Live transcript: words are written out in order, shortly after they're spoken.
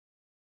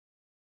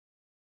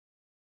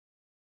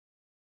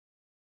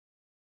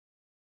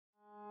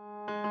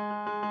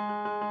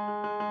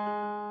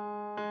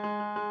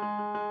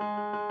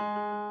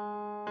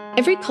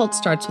Every cult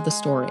starts with a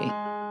story.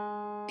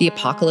 The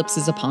apocalypse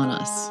is upon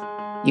us.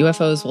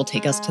 UFOs will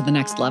take us to the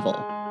next level.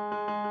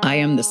 I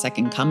am the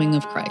second coming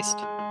of Christ.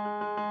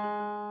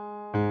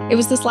 It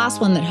was this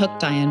last one that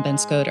hooked Diane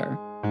Ben-Scoter.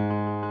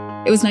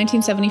 It was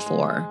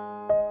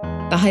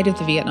 1974, the height of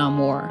the Vietnam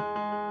War.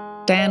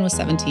 Diane was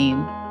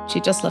 17.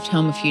 She'd just left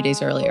home a few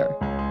days earlier.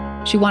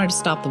 She wanted to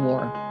stop the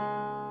war.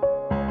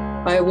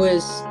 I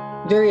was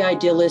very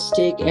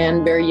idealistic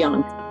and very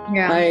young.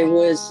 Yeah. I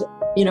was,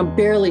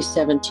 barely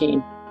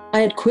 17. I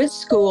had quit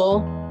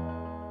school,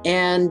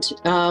 and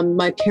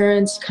my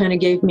parents kind of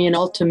gave me an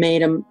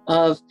ultimatum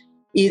of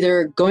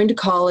either going to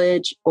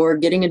college or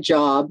getting a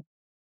job.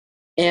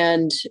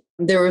 And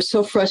they were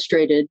so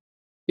frustrated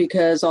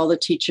because all the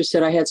teachers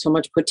said I had so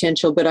much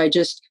potential, but I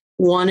just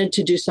wanted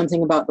to do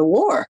something about the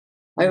war.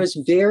 I was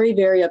very,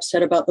 very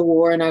upset about the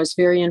war, and I was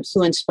very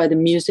influenced by the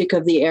music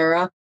of the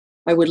era.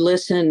 I would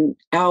listen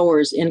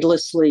hours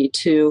endlessly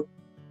to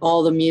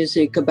all the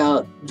music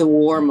about the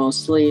war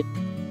mostly.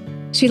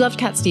 She loved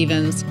Cat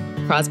Stevens,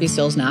 Crosby,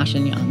 Stills, Nash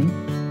and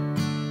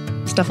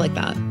Young, stuff like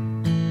that.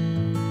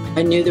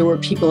 I knew there were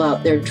people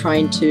out there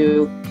trying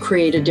to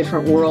create a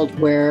different world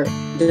where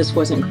this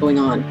wasn't going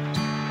on.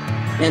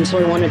 And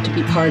so I wanted to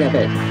be part of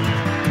it.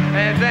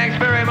 And thanks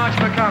very much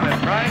for coming,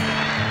 right?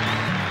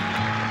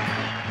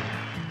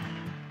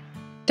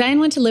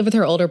 Diane went to live with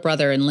her older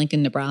brother in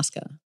Lincoln,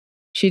 Nebraska.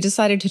 She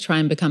decided to try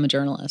and become a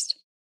journalist.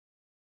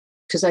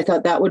 Because I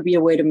thought that would be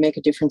a way to make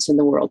a difference in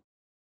the world.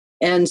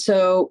 And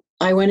so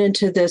I went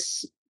into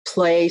this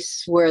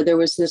place where there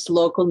was this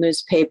local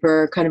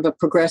newspaper, kind of a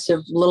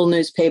progressive little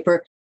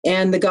newspaper.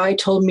 And the guy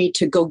told me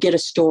to go get a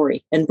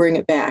story and bring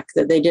it back,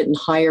 that they didn't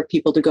hire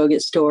people to go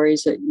get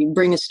stories, that you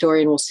bring a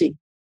story and we'll see,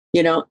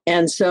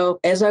 And so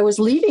as I was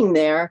leaving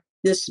there,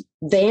 this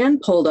van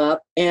pulled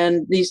up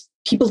and these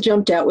people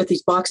jumped out with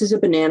these boxes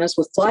of bananas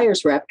with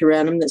flyers wrapped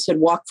around them that said,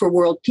 "Walk for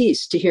World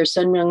Peace," to hear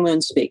Sun Myung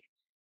Moon speak.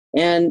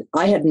 And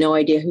I had no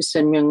idea who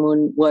Sun Myung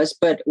Moon was,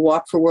 but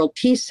Walk for World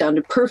Peace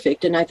sounded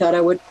perfect, and I thought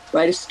I would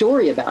write a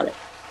story about it.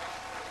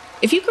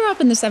 If you grew up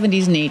in the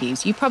 70s and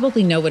 80s, you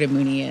probably know what a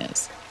Moonie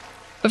is.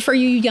 But for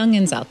you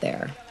youngins out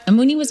there, a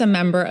Moonie was a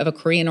member of a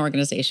Korean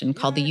organization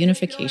called the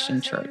Unification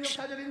Church.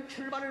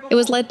 It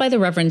was led by the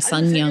Reverend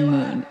Sun Myung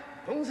Moon.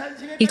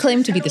 He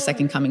claimed to be the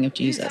second coming of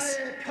Jesus.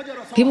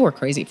 People were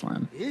crazy for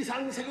him.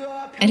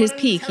 At his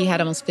peak, he had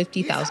almost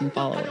 50,000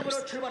 followers.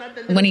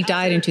 When he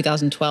died in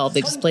 2012,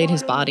 they displayed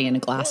his body in a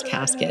glass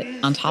casket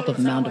on top of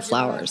a mound of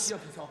flowers,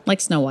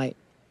 like Snow White.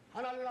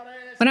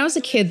 When I was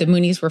a kid, the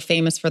Moonies were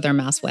famous for their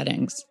mass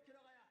weddings.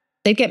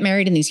 They'd get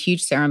married in these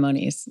huge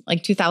ceremonies,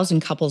 like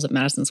 2,000 couples at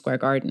Madison Square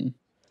Garden.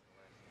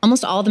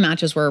 Almost all the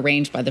matches were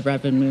arranged by the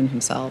Reverend Moon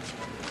himself.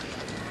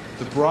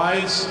 The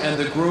brides and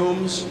the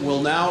grooms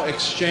will now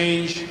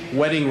exchange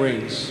wedding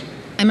rings.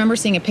 I remember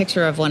seeing a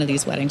picture of one of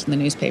these weddings in the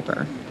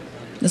newspaper.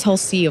 This whole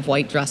sea of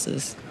white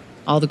dresses,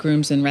 all the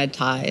grooms in red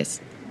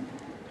ties.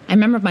 I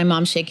remember my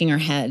mom shaking her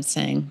head,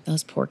 saying,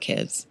 "Those poor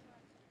kids."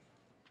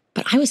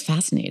 But I was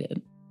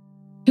fascinated.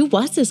 Who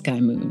was this guy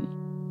Moon,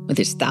 with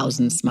his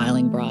 1,000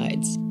 smiling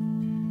brides?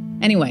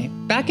 Anyway,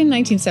 back in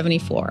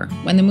 1974,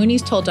 when the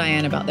Moonies told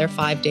Diane about their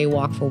 5-day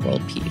walk for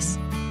world peace,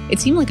 it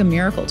seemed like a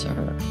miracle to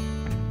her.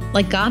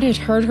 Like God had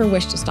heard her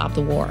wish to stop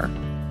the war,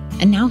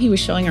 and now he was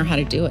showing her how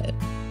to do it.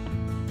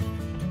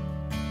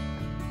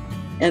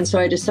 And so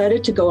I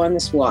decided to go on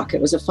this walk.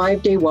 It was a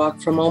 5-day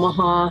walk from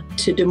Omaha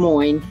to Des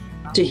Moines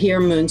to hear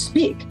Moon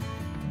speak.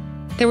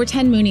 There were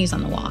 10 Moonies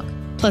on the walk,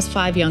 plus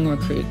 5 young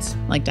recruits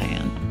like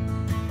Diane.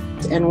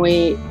 And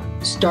we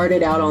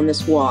started out on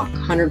this walk,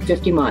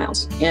 150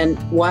 miles. And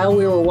while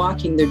we were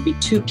walking, there'd be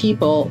 2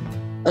 people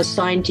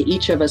assigned to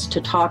each of us to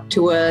talk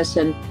to us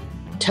and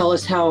tell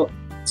us how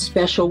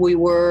special we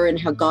were and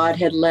how God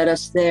had led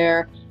us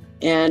there,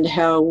 and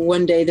how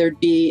one day there'd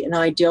be an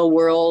ideal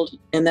world,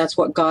 and that's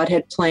what God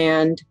had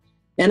planned.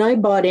 And I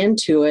bought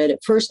into it.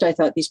 At first, I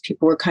thought these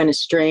people were kind of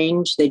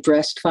strange. They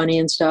dressed funny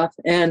and stuff.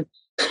 And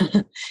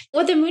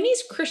were the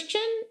Moonies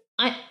Christian?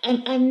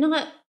 I'm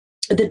not.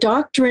 The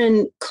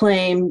doctrine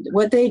claimed,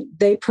 what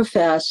they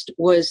professed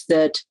was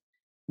that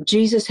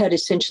Jesus had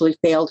essentially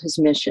failed his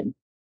mission.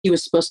 He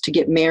was supposed to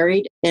get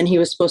married, and he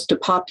was supposed to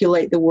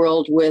populate the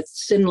world with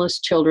sinless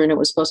children. It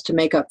was supposed to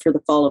make up for the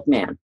fall of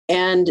man.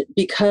 And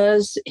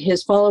because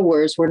his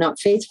followers were not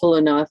faithful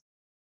enough,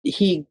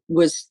 he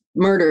was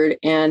murdered.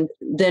 And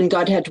then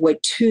God had to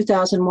wait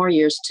 2,000 more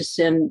years to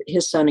send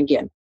his son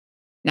again.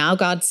 Now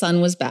God's son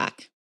was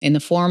back in the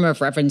form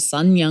of Reverend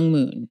Sun Myung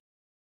Moon.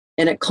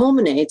 And it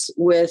culminates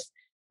with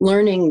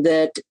learning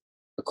that,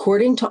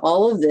 according to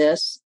all of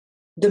this,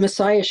 the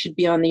Messiah should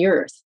be on the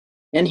earth.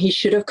 And he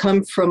should have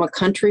come from a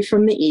country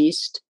from the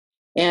East.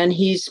 And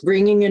he's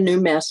bringing a new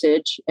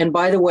message. And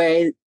by the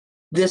way,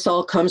 this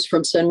all comes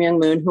from Sun Myung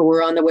Moon, who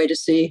we're on the way to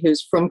see,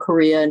 who's from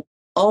Korea. And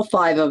all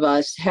 5 of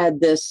us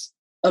had this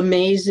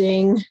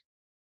amazing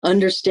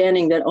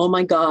understanding that, oh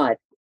my God,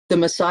 the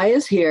Messiah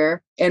is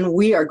here and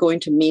we are going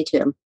to meet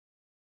him.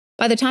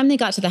 By the time they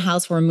got to the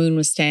house where Moon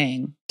was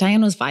staying,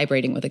 Diane was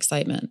vibrating with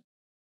excitement.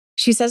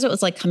 She says it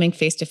was like coming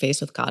face to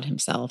face with God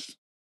himself.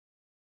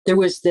 there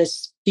was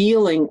this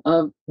feeling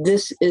of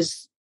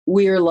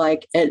we're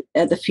like at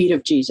the feet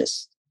of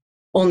Jesus,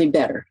 only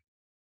better.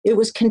 It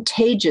was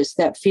contagious,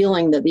 that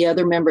feeling that the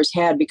other members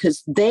had,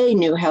 because they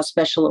knew how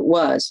special it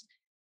was.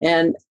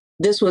 And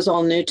this was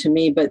all new to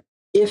me, but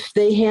if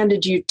they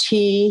handed you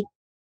tea,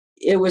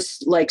 it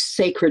was like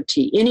sacred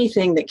tea.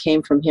 Anything that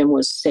came from him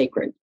was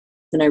sacred.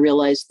 And I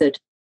realized that,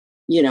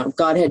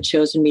 God had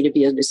chosen me to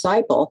be a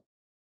disciple.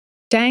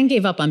 Diane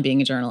gave up on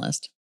being a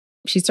journalist.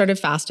 She started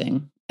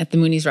fasting at the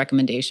Moonies'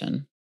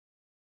 recommendation.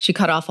 She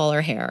cut off all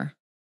her hair,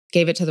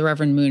 gave it to the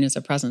Reverend Moon as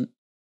a present.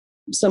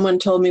 Someone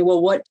told me,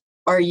 well, what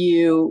are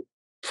you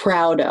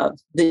proud of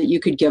that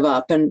you could give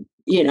up? And,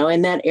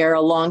 in that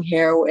era, long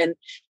hair, and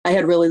I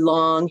had really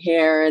long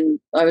hair and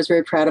I was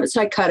very proud of it.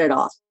 So I cut it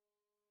off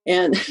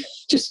and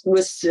just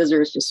with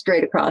scissors, just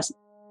straight across.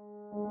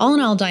 All in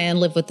all, Diane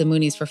lived with the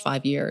Moonies for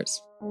 5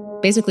 years,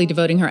 basically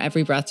devoting her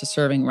every breath to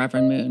serving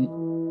Reverend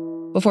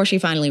Moon, before she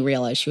finally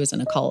realized she was in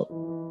a cult.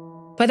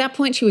 By that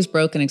point, she was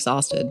broke and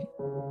exhausted,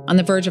 on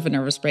the verge of a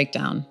nervous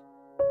breakdown.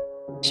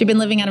 She'd been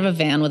living out of a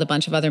van with a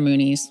bunch of other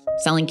Moonies,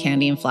 selling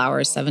candy and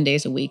flowers 7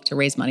 days a week to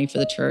raise money for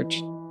the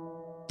church.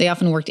 They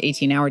often worked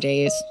 18-hour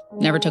days,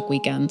 never took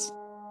weekends.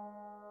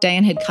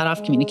 Diane had cut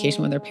off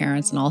communication with her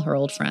parents and all her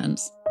old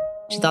friends.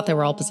 She thought they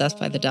were all possessed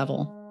by the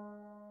devil.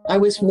 I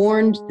was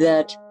warned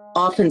that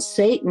often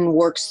Satan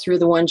works through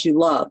the ones you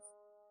love.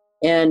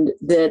 And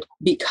that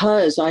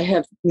because I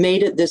have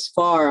made it this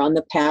far on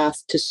the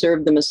path to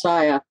serve the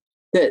Messiah,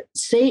 that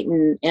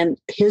Satan and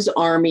his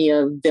army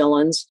of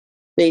villains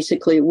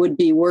basically would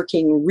be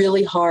working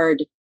really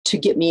hard to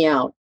get me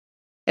out.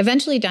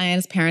 Eventually,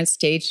 Diane's parents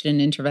staged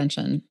an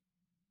intervention.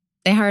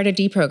 They hired a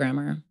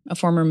deprogrammer, a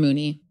former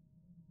Moonie.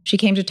 She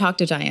came to talk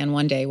to Diane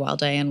one day while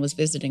Diane was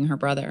visiting her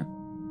brother.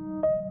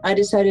 I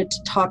decided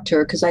to talk to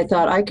her because I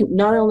thought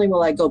not only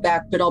will I go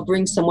back, but I'll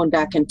bring someone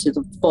back into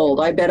the fold.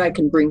 I bet I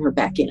can bring her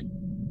back in.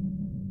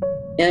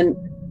 And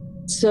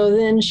so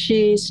then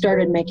she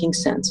started making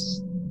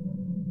sense.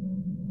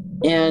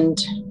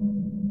 And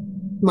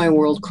my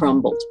world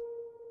crumbled.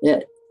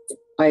 It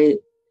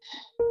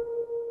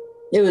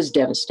was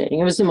devastating.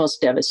 It was the most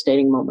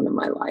devastating moment of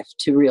my life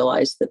to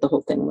realize that the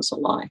whole thing was a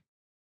lie.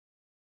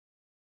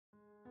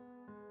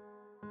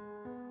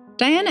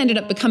 Diane ended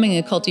up becoming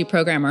a cult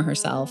deprogrammer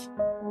herself.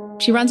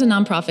 She runs a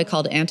nonprofit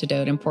called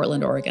Antidote in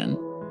Portland, Oregon.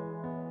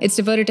 It's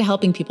devoted to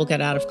helping people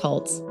get out of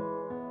cults.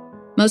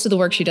 Most of the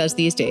work she does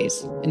these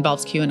days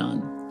involves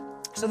QAnon.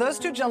 So those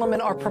two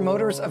gentlemen are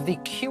promoters of the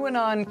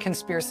QAnon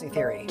conspiracy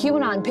theory.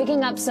 QAnon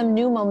picking up some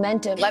new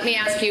momentum. Let me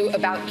ask you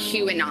about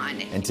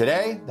QAnon. And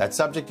today, that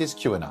subject is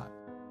QAnon.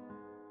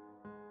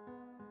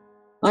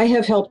 I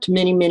have helped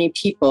many, many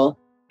people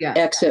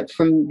exit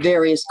from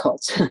various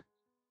cults.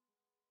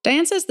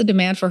 Diane says the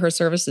demand for her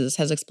services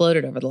has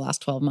exploded over the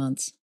last 12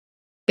 months,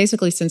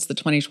 basically since the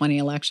 2020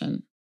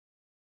 election.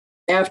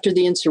 After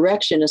the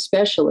insurrection,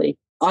 especially,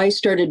 I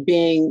started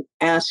being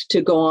asked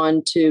to go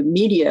on to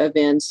media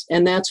events,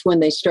 and that's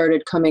when they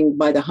started coming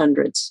by the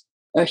hundreds.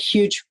 A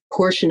huge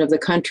portion of the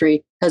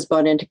country has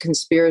bought into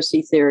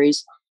conspiracy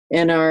theories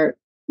and are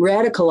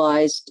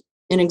radicalized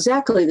in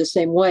exactly the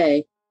same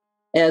way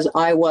as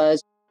I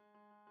was.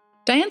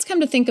 Diane's come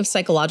to think of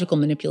psychological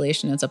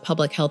manipulation as a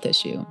public health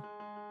issue,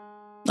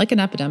 like an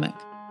epidemic.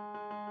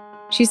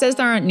 She says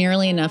there aren't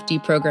nearly enough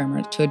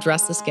deprogrammers to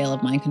address the scale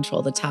of mind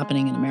control that's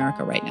happening in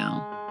America right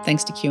now,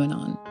 thanks to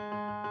QAnon.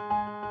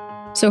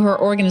 So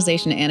her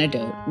organization,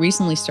 Antidote,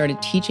 recently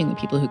started teaching the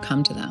people who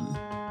come to them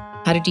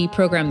how to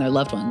deprogram their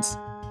loved ones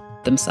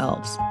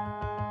themselves.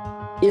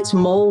 It's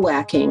mole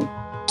whacking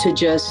to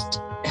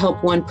just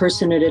help one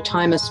person at a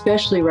time,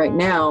 especially right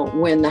now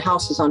when the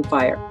house is on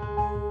fire.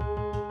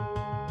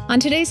 On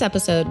today's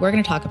episode, we're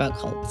going to talk about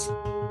cults.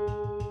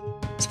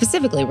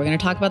 Specifically, we're going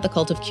to talk about the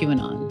cult of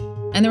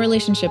QAnon and the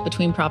relationship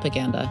between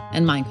propaganda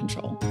and mind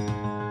control.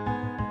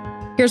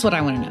 Here's what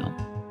I want to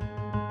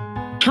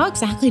know. How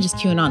exactly does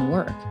QAnon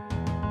work?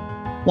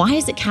 Why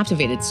has it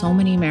captivated so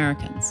many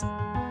Americans?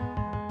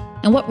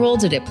 And what role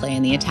did it play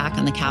in the attack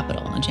on the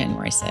Capitol on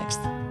January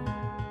 6th?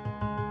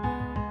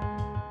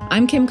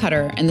 I'm Kim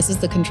Cutter, and this is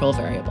The Control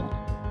Variable,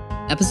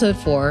 Episode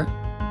 4,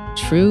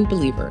 True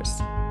Believers.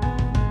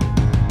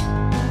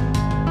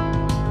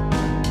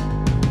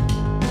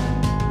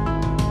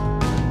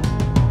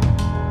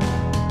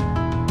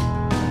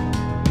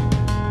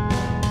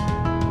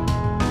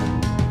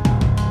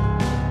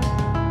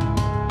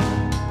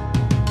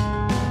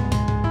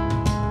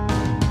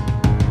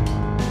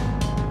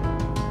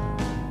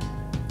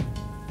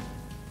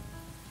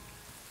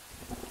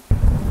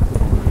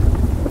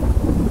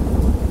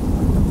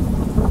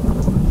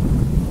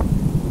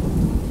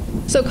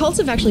 So cults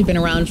have actually been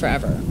around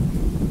forever.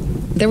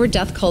 There were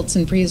death cults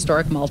in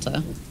prehistoric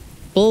Malta,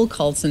 bull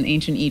cults in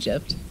ancient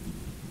Egypt,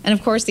 and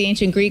of course the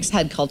ancient Greeks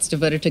had cults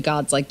devoted to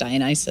gods like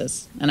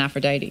Dionysus and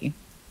Aphrodite.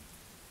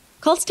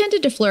 Cults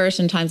tended to flourish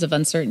in times of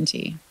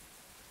uncertainty,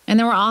 and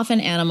there were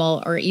often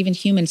animal or even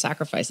human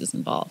sacrifices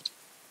involved.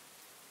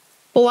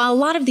 But while a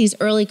lot of these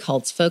early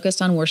cults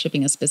focused on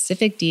worshiping a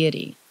specific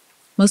deity,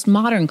 most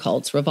modern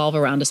cults revolve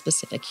around a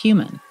specific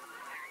human.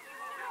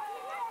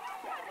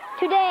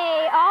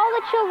 Today, all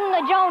the children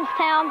of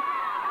Jonestown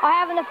are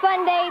having a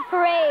fun day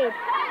parade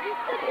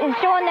and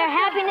showing their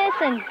happiness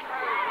and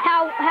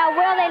how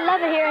well they love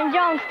it here in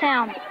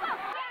Jonestown.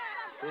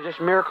 Just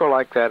miracle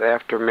like that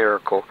after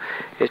miracle.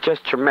 It's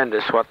just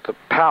tremendous what the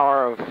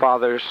power of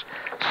Father's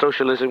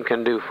socialism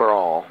can do for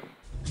all.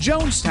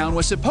 Jonestown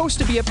was supposed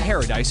to be a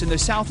paradise in the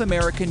South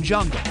American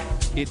jungle.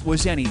 It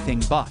was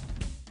anything but.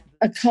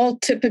 A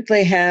cult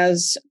typically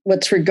has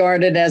what's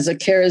regarded as a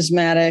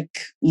charismatic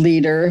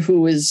leader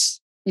who is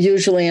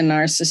usually a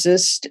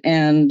narcissist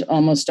and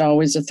almost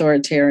always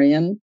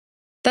authoritarian.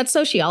 That's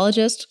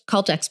sociologist,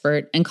 cult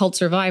expert, and cult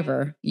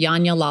survivor,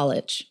 Janja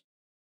Lalich.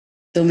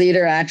 The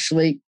leader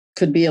actually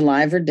could be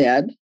alive or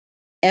dead,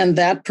 and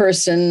that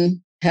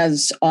person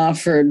has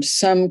offered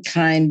some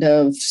kind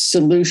of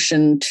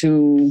solution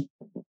to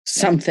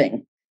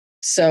something.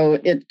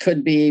 So it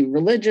could be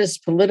religious,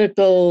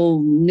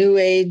 political, new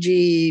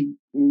agey,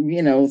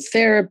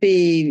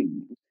 therapy.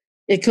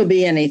 It could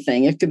be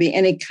anything. It could be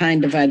any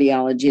kind of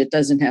ideology. It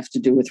doesn't have to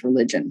do with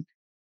religion.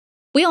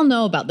 We all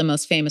know about the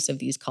most famous of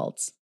these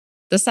cults.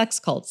 The sex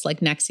cults like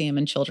NXIVM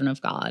and Children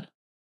of God.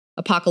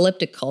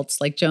 Apocalyptic cults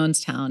like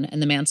Jonestown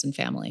and the Manson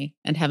family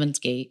and Heaven's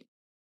Gate,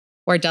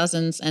 where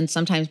dozens and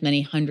sometimes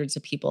many hundreds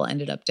of people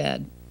ended up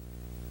dead.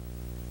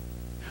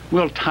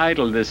 We'll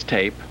title this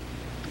tape,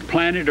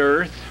 Planet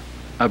Earth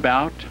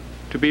About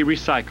to be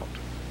Recycled.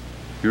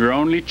 Your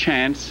only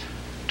chance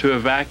to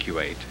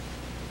evacuate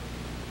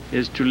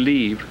is to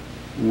leave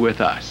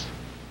with us.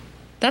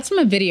 That's from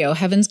a video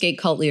Heaven's Gate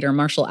cult leader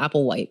Marshall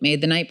Applewhite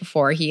made the night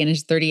before he and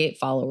his 38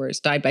 followers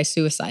died by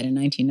suicide in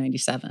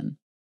 1997.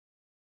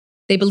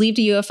 They believed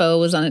a UFO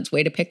was on its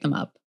way to pick them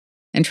up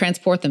and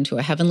transport them to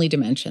a heavenly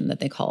dimension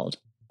that they called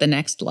the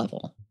next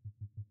level.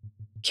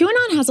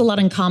 QAnon has a lot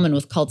in common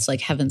with cults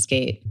like Heaven's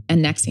Gate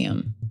and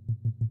NXIVM,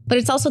 but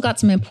it's also got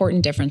some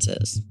important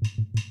differences.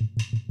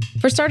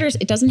 For starters,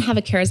 it doesn't have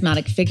a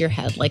charismatic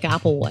figurehead like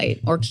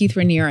Applewhite or Keith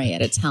Raniere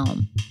at its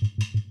helm.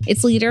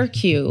 Its leader,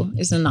 Q,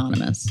 is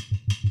anonymous.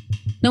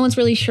 No one's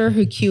really sure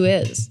who Q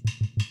is.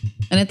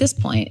 And at this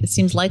point, it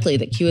seems likely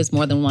that Q is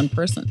more than one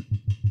person.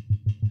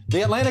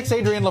 The Atlantic's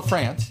Adrienne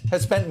LaFrance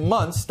has spent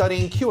months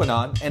studying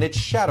QAnon and its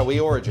shadowy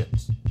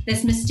origins.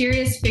 This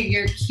mysterious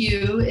figure,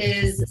 Q,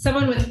 is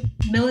someone with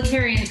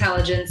military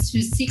intelligence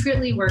who's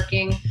secretly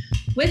working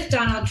with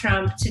Donald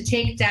Trump to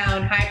take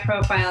down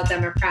high-profile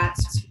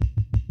Democrats.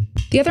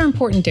 The other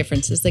important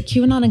difference is that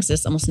QAnon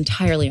exists almost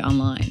entirely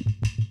online,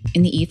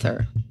 in the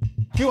ether.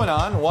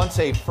 QAnon, once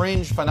a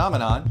fringe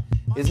phenomenon,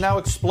 is now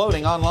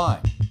exploding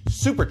online,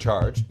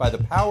 supercharged by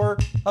the power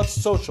of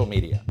social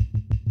media.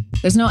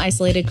 There's no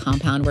isolated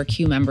compound where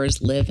Q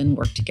members live and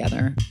work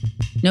together.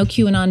 No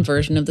QAnon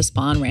version of the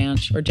Spawn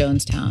Ranch or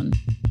Jonestown.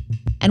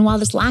 And while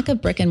this lack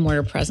of brick and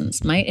mortar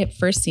presence might at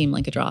first seem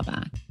like a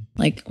drawback,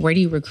 like where do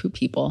you recruit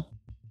people?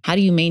 How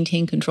do you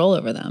maintain control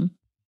over them?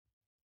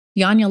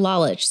 Janja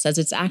Lalich says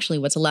it's actually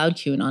what's allowed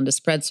QAnon to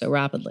spread so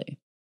rapidly.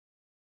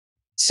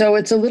 So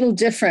it's a little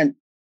different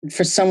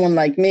for someone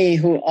like me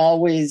who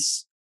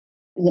always,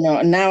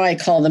 now I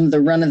call them the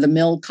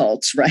run-of-the-mill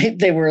cults, right?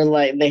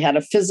 They had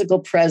a physical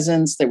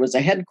presence. There was a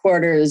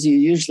headquarters. You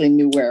usually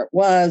knew where it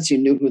was. You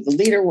knew who the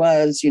leader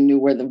was. You knew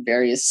where the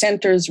various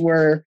centers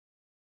were.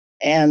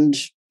 And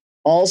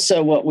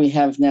also what we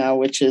have now,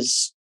 which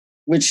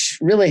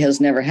really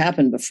has never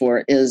happened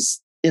before,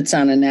 is it's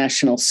on a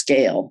national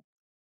scale.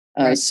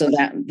 Right. So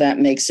that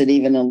makes it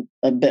even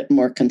a bit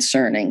more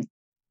concerning.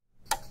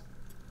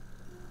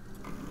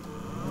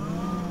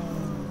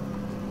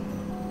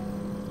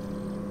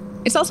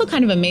 It's also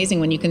kind of amazing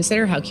when you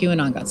consider how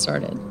QAnon got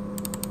started,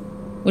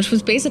 which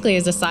was basically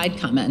as a side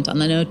comment on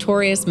the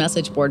notorious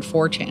message board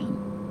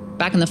 4chan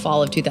back in the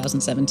fall of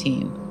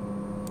 2017.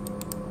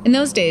 In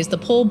those days, the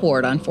poll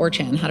board on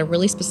 4chan had a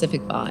really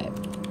specific vibe.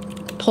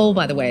 Poll,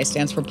 by the way,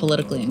 stands for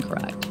politically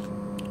incorrect.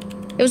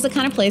 It was the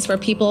kind of place where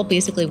people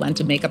basically went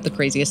to make up the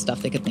craziest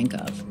stuff they could think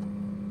of,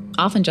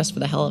 often just for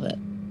the hell of it.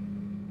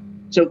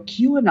 So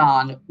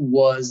QAnon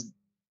was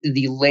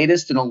the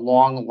latest in a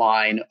long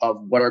line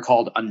of what are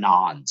called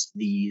anons,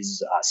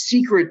 these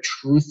secret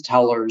truth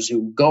tellers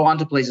who go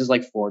onto places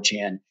like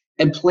 4chan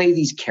and play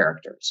these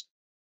characters.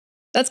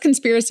 That's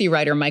conspiracy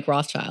writer Mike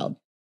Rothschild.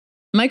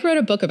 Mike wrote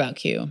a book about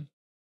Q.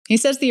 He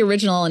says the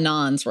original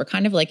anons were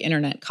kind of like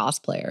internet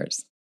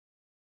cosplayers.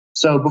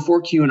 So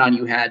before QAnon,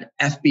 you had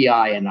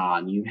FBI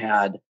Anon, you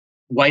had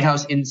White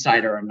House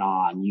Insider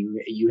Anon,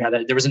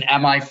 there was an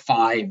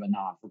MI5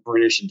 Anon for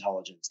British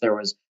intelligence. There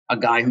was a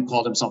guy who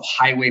called himself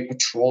Highway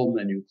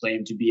Patrolman who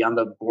claimed to be on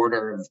the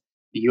border of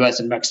the US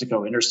and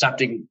Mexico,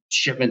 intercepting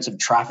shipments of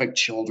trafficked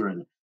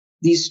children.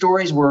 These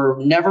stories were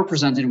never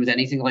presented with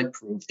anything like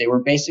proof. They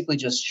were basically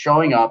just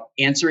showing up,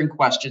 answering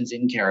questions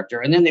in character,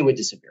 and then they would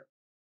disappear.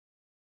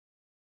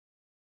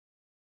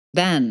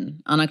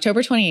 Then, on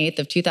October 28th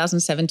of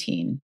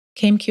 2017,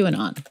 came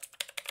QAnon,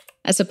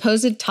 a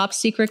supposed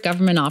top-secret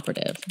government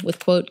operative with,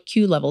 quote,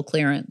 Q-level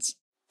clearance.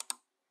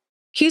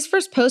 Q's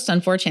first post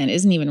on 4chan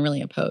isn't even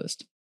really a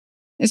post.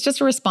 It's just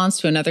a response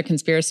to another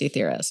conspiracy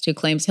theorist who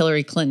claims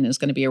Hillary Clinton is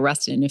going to be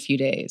arrested in a few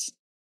days.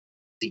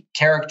 the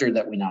character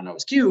that we now know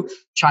as Q,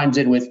 chimes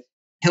in with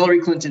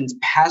Hillary Clinton's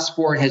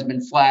passport has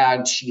been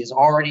flagged. She is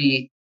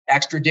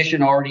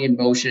extradition already in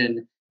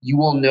motion. You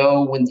will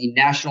know when the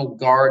National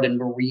Guard and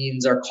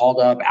Marines are called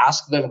up.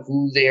 Ask them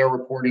who they are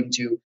reporting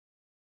to.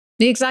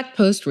 The exact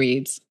post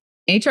reads,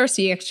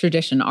 HRC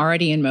extradition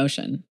already in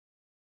motion,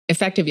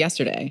 effective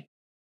yesterday,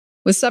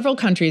 with several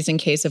countries in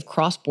case of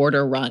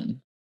cross-border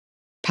run.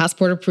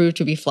 Passport approved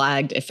to be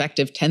flagged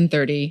effective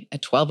 10:30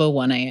 at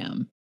 12:01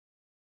 a.m.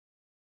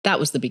 That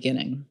was the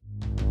beginning.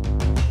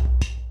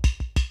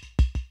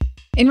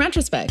 In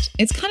retrospect,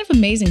 it's kind of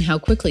amazing how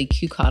quickly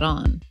Q caught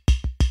on.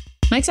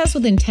 Mike says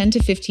within 10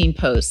 to 15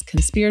 posts,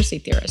 conspiracy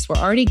theorists were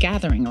already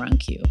gathering around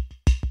Q,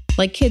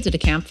 like kids at a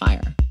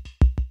campfire.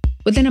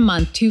 Within a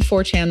month, 2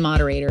 4chan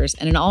moderators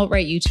and an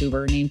alt-right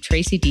YouTuber named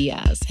Tracy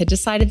Diaz had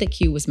decided that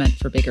Q was meant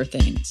for bigger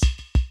things.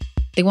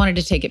 They wanted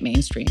to take it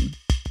mainstream.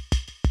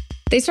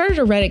 They started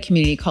a Reddit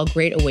community called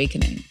Great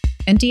Awakening,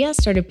 and Diaz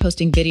started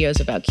posting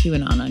videos about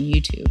QAnon on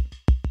YouTube.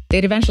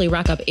 They'd eventually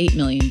rack up 8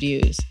 million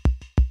views.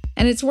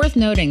 And it's worth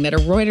noting that a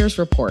Reuters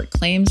report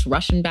claims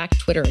Russian-backed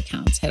Twitter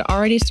accounts had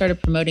already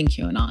started promoting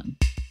QAnon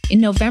in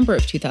November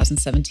of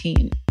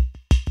 2017.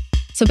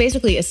 So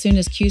basically, as soon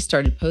as Q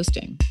started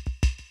posting.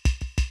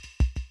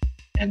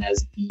 And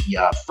as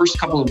the first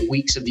couple of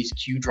weeks of these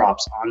Q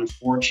drops on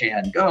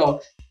 4chan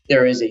go,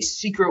 there is a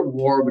secret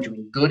war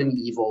between good and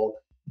evil.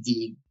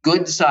 The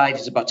good side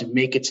is about to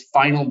make its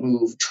final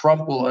move.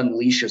 Trump will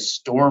unleash a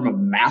storm of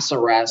mass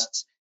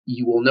arrests.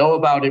 You will know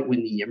about it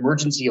when the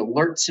emergency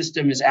alert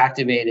system is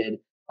activated.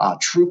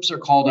 Troops are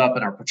called up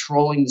and are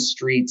patrolling the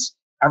streets.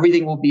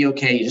 Everything will be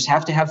okay. You just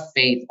have to have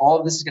faith. All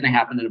of this is going to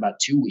happen in about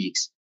 2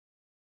 weeks.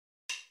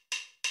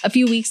 A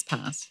few weeks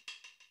pass.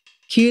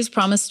 Q's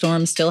promised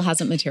storm still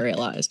hasn't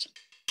materialized.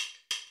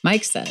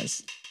 Mike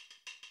says,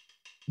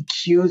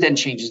 Q then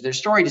changes their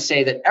story to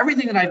say that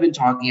everything that I've been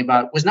talking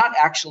about was not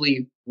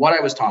actually what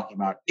I was talking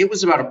about. It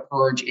was about a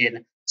purge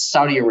in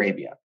Saudi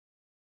Arabia.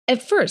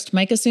 At first,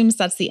 Mike assumes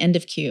that's the end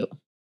of Q.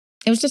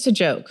 It was just a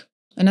joke,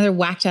 another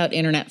whacked-out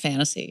internet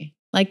fantasy,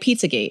 like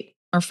Pizzagate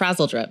or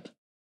Frazzledrip,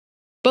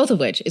 both of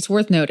which, it's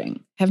worth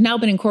noting, have now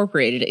been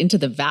incorporated into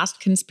the vast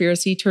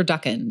conspiracy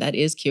turducken that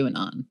is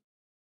QAnon.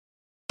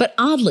 But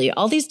oddly,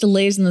 all these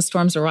delays in the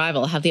storm's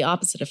arrival have the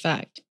opposite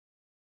effect.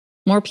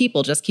 More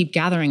people just keep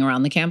gathering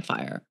around the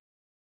campfire.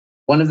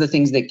 One of the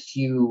things that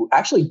Q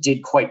actually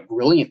did quite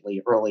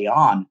brilliantly early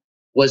on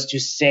was to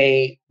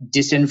say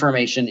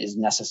disinformation is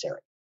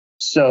necessary.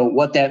 So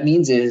what that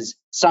means is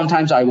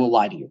sometimes I will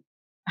lie to you,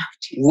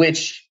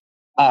 which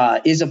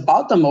is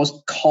about the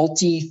most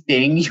culty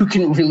thing you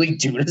can really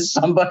do to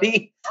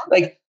somebody.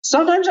 Like,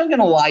 sometimes I'm going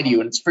to lie to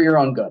you and it's for your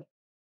own good.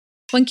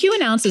 When Q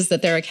announces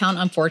that their account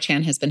on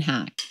 4chan has been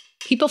hacked,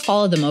 people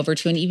follow them over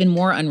to an even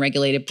more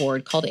unregulated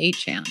board called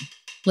 8chan,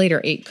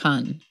 later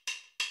 8kun.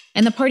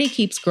 And the party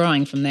keeps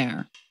growing from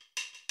there.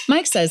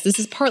 Mike says this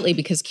is partly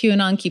because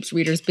QAnon keeps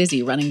readers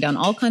busy running down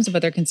all kinds of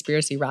other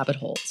conspiracy rabbit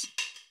holes.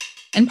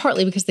 And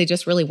partly because they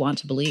just really want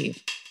to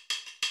believe.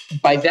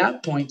 By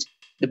that point,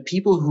 the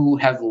people who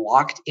have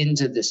locked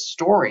into this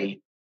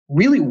story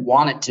really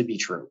want it to be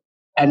true.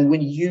 And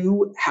when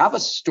you have a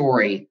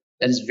story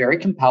that is very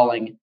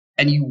compelling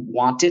and you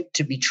want it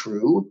to be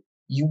true,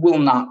 you will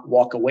not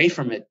walk away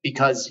from it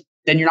because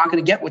then you're not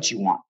going to get what you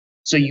want.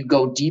 So you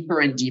go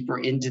deeper and deeper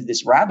into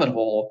this rabbit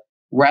hole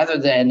rather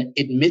than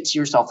admit to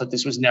yourself that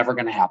this was never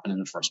going to happen in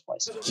the first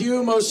place.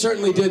 Q most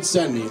certainly did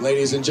send me,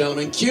 ladies and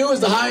gentlemen. Q is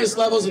the highest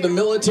levels of the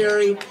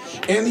military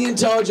and the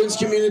intelligence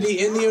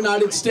community in the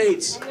United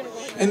States.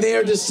 And they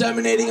are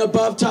disseminating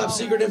above top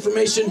secret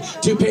information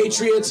to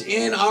patriots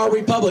in our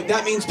republic.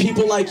 That means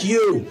people like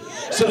you,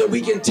 so that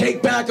we can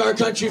take back our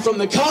country from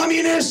the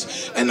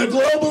communists and the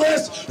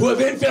globalists who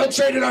have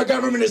infiltrated our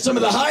government at some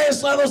of the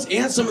highest levels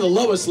and some of the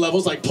lowest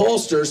levels, like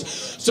pollsters,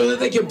 so that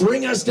they can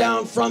bring us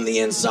down from the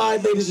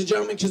inside, ladies and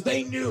gentlemen, because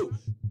they knew.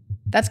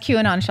 That's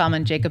QAnon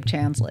shaman Jacob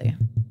Chansley.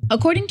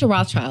 According to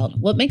Rothschild,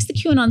 what makes the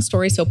QAnon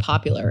story so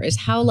popular is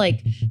how,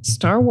 like,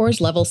 Star Wars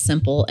level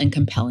simple and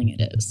compelling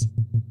it is.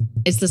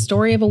 It's the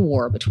story of a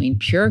war between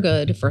pure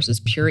good versus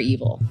pure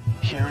evil.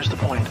 Here is the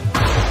point.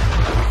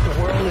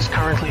 The world is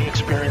currently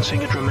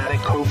experiencing a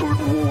dramatic covert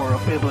war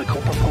of biblical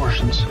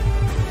proportions.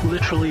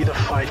 Literally the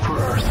fight for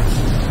Earth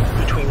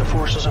between the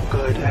forces of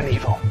good and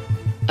evil.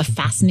 A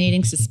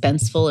fascinating,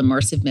 suspenseful,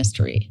 immersive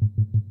mystery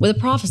with a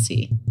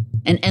prophecy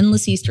and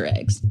endless Easter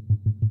eggs.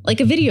 Like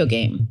a video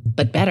game,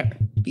 but better,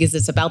 because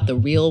it's about the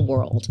real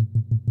world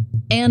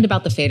and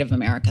about the fate of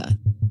America.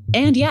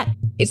 And yet,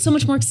 it's so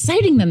much more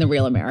exciting than the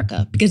real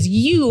America because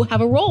you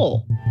have a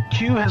role.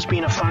 Q has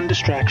been a fun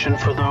distraction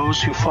for those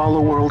who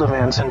follow world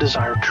events and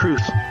desire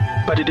truth,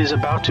 but it is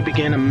about to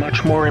begin a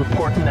much more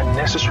important and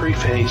necessary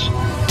phase,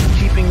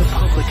 keeping the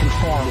public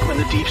informed when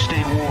the deep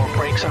state war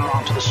breaks out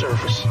onto the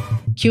surface.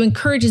 Q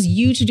encourages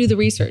you to do the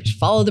research,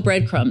 follow the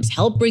breadcrumbs,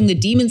 help bring the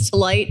demons to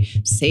light,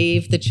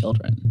 save the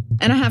children.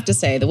 And I have to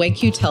say, the way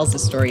Q tells the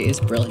story is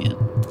brilliant,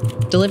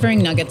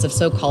 delivering nuggets of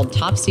so-called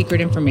top-secret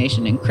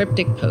information in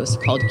cryptic posts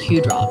called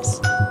Q drops,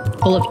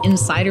 full of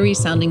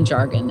insidery-sounding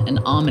jargon and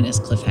ominous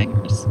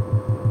cliffhangers.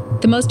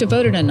 The most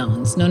devoted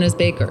Anons, known as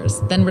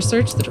bakers, then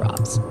research the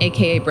drops,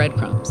 aka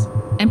breadcrumbs,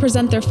 and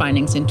present their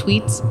findings in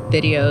tweets,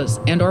 videos,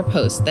 and/or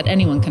posts that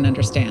anyone can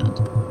understand.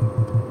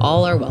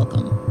 All are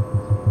welcome.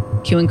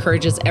 Q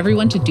encourages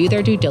everyone to do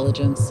their due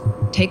diligence,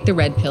 take the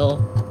red pill,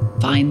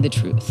 find the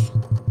truth.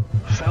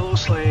 Fellow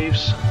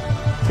slaves,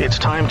 it's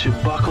time to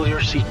buckle your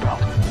seatbelt,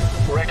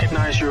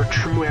 recognize your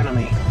true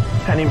enemy,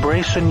 and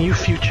embrace a new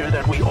future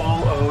that we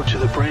all owe to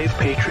the brave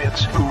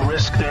patriots who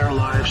risked their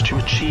lives to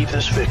achieve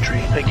this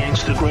victory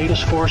against the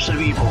greatest force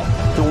of evil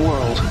the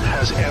world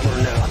has ever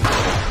known.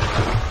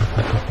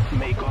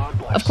 May God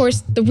bless. Of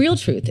course, the real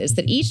truth is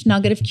that each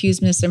nugget of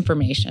Q's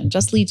misinformation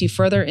just leads you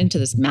further into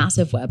this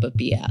massive web of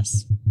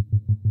BS.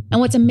 And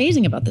what's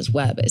amazing about this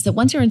web is that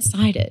once you're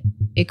inside it,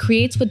 it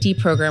creates what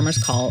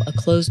deprogrammers call a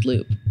closed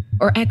loop,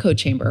 or echo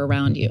chamber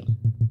around you.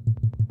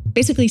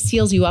 Basically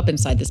seals you up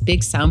inside this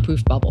big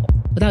soundproof bubble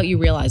without you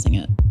realizing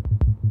it.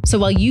 So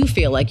while you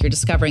feel like you're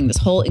discovering this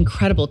whole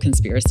incredible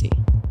conspiracy,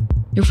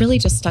 you're really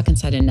just stuck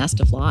inside a nest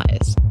of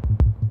lies.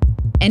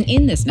 And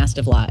in this nest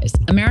of lies,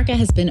 America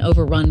has been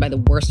overrun by the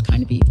worst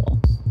kind of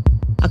evil.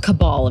 A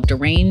cabal of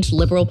deranged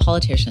liberal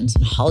politicians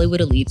and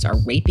Hollywood elites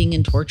are raping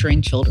and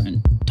torturing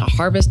children to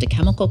harvest a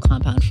chemical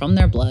compound from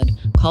their blood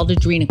called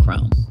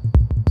adrenochrome,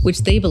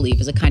 which they believe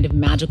is a kind of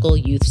magical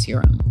youth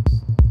serum.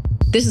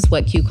 This is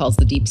what Q calls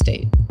the deep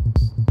state.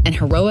 And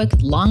heroic,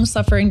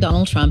 long-suffering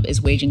Donald Trump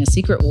is waging a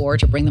secret war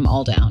to bring them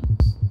all down.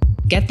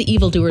 Get the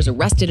evildoers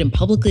arrested and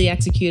publicly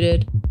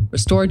executed,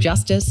 restore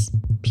justice,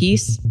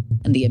 peace,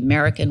 and the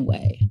American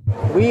way.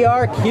 We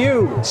are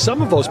Q.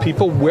 Some of those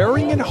people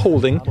wearing and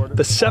holding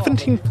the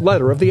 17th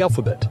letter of the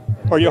alphabet.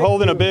 Or you're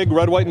holding a big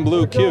red, white, and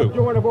blue Q.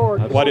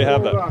 Why do you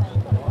have that?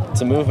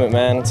 It's a movement,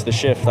 man. It's the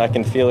shift. I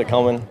can feel it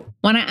coming.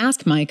 When I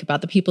ask Mike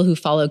about the people who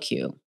follow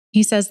Q,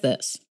 he says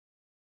this.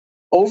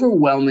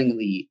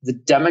 Overwhelmingly, the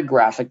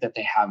demographic that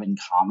they have in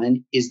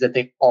common is that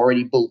they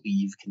already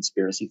believe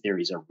conspiracy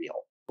theories are real.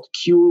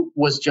 Q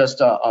was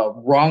just a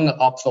rung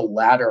up the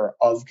ladder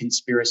of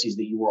conspiracies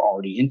that you were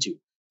already into.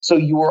 So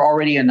you were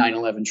already a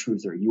 9/11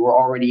 truther. You were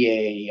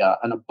already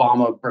an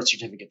Obama birth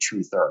certificate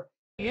truther.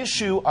 The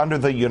issue under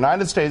the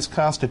United States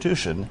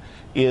Constitution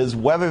is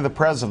whether the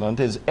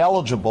president is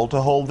eligible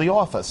to hold the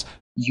office.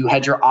 You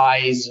had your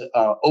eyes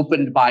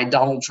opened by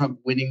Donald Trump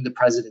winning the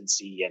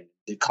presidency and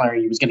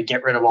declaring he was going to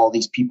get rid of all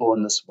these people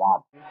in the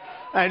swamp.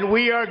 And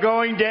we are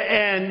going to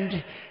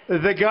end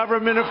the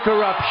government of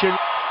corruption.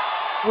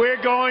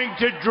 We're going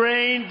to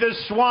drain the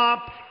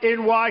swamp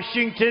in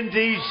Washington,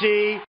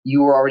 D.C.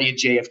 You were already a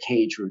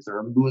JFK truther,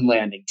 a moon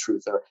landing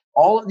truther.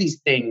 All of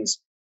these things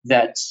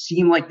that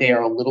seem like they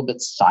are a little bit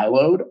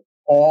siloed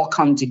all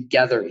come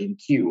together in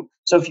Q.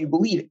 So if you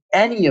believe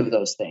any of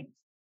those things,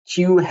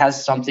 Q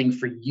has something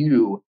for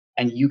you,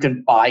 and you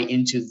can buy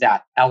into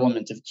that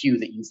element of Q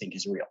that you think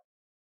is real.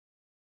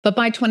 But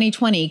by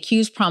 2020,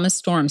 Q's promised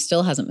storm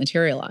still hasn't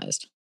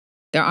materialized.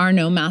 There are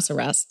no mass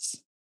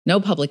arrests, no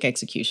public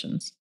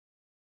executions.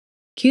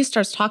 Q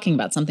starts talking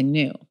about something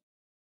new,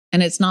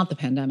 and it's not the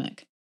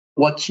pandemic.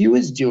 What Q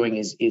is doing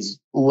is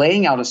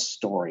laying out a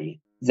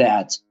story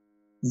that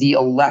the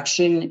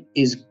election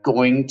is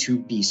going to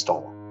be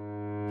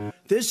stolen.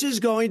 This is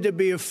going to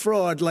be a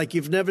fraud like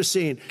you've never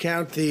seen.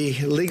 Count the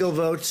legal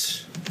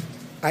votes,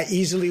 I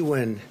easily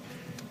win.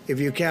 If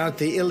you count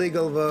the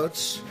illegal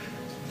votes,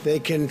 they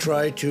can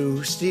try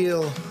to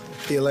steal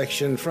the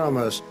election from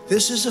us.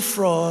 This is a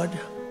fraud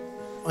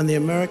on the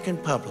American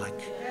public.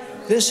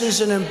 This is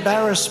an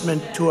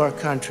embarrassment to our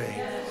country.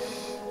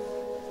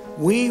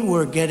 We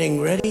were getting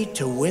ready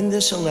to win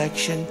this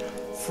election.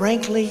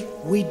 Frankly,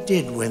 we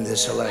did win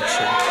this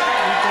election.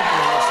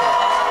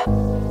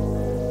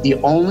 The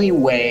only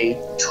way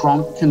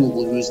Trump can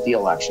lose the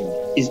election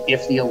is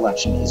if the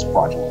election is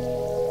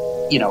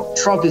fraudulent. You know,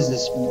 Trump is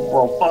this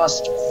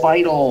robust,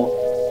 vital,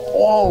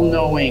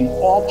 all-knowing,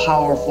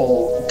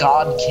 all-powerful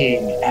God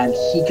king, and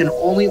he can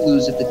only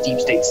lose if the deep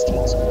state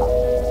steals him.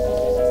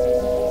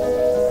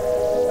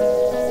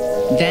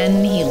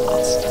 Then he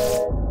lost.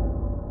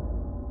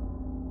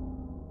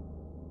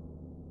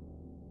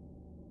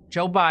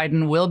 Joe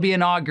Biden will be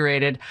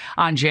inaugurated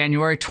on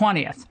January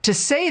 20th. To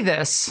say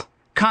this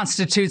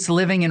constitutes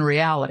living in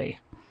reality.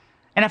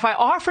 And if I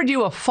offered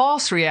you a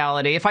false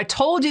reality, if I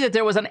told you that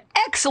there was an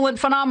excellent,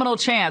 phenomenal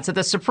chance that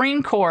the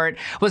Supreme Court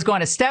was going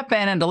to step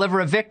in and deliver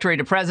a victory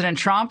to President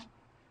Trump,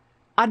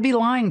 I'd be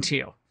lying to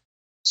you.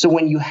 So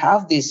when you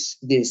have this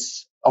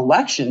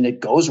election that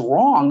goes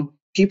wrong,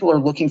 people are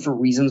looking for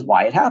reasons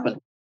why it happened.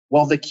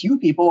 Well, the Q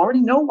people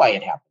already know why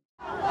it happened.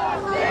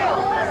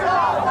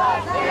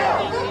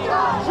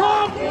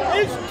 Trump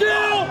is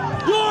still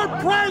your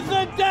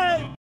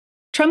president!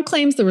 Trump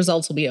claims the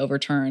results will be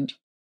overturned.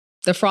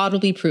 The fraud will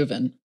be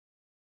proven.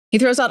 He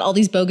throws out all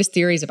these bogus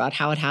theories about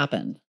how it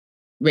happened.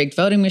 Rigged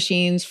voting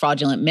machines,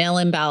 fraudulent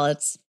mail-in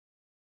ballots.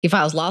 He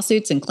files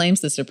lawsuits and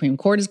claims the Supreme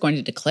Court is going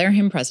to declare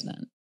him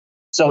president.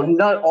 So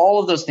not all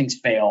of those things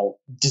fail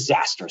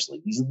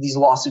disastrously. These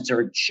lawsuits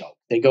are a joke.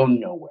 They go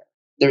nowhere.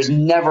 There's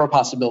never a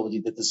possibility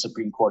that the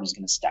Supreme Court is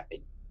going to step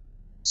in.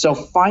 So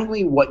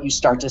finally, what you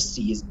start to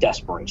see is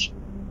desperation.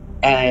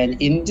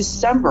 And in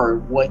December,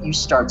 what you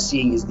start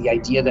seeing is the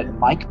idea that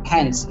Mike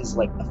Pence is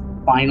like the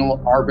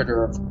final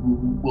arbiter of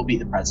who will be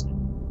the president.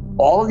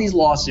 All of these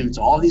lawsuits,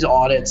 all of these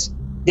audits,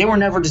 they were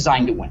never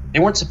designed to win. They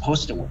weren't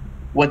supposed to win.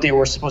 What they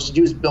were supposed to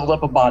do is build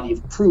up a body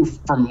of proof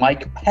for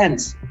Mike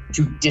Pence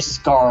to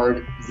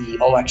discard the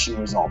election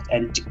result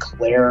and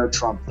declare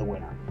Trump the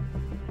winner.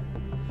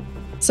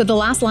 So the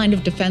last line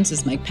of defense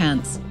is Mike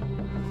Pence.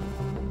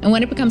 And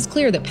when it becomes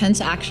clear that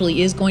Pence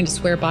actually is going to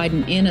swear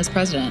Biden in as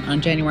president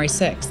on January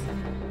 6th,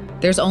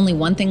 there's only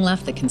one thing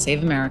left that can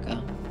save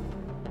America.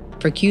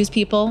 For Q's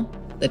people,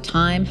 the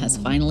time has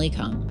finally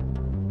come.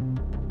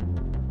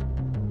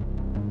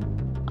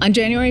 On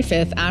January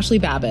 5th, Ashley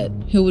Babbitt,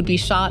 who would be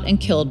shot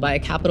and killed by a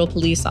Capitol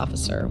police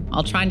officer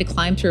while trying to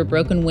climb through a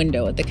broken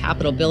window at the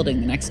Capitol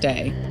building the next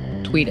day,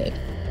 tweeted,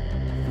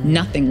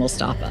 "Nothing will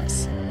stop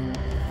us.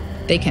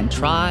 They can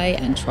try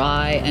and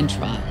try and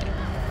try,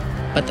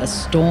 but the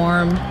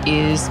storm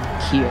is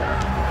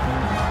here."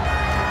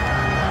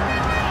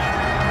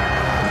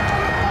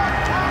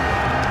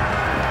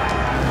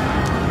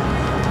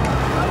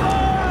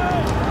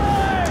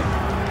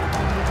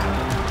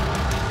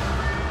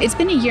 It's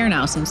been a year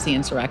now since the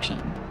insurrection.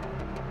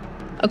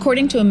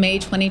 According to a May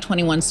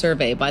 2021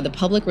 survey by the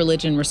Public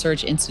Religion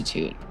Research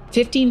Institute,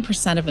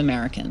 15% of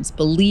Americans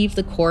believe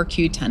the core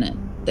Q tenet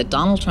that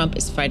Donald Trump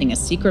is fighting a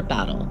secret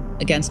battle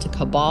against a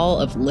cabal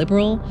of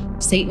liberal,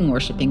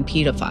 Satan-worshiping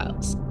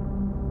pedophiles.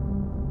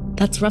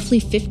 That's roughly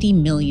 50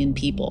 million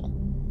people.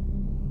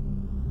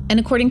 And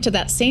according to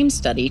that same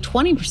study,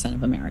 20%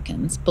 of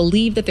Americans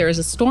believe that there is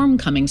a storm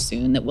coming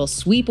soon that will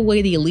sweep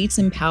away the elites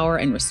in power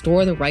and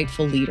restore the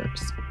rightful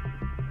leaders.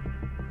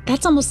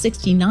 That's almost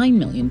 69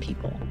 million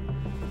people.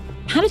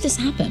 How did this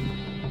happen?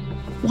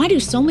 Why do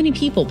so many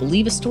people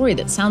believe a story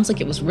that sounds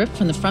like it was ripped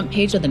from the front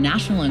page of the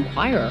National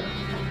Enquirer?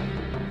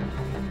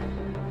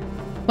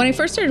 When I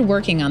first started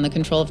working on the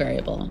control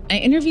variable, I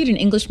interviewed an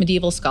English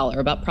medieval scholar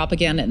about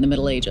propaganda in the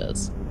Middle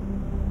Ages.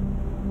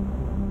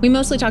 We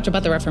mostly talked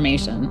about the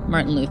Reformation,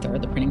 Martin Luther,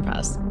 the printing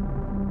press.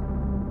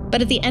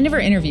 But at the end of our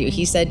interview,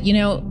 he said,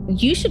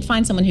 you should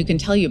find someone who can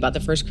tell you about the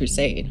First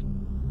Crusade.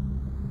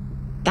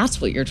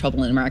 That's what Your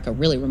Trouble in America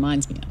really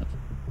reminds me of.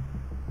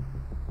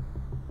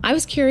 I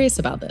was curious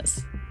about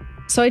this,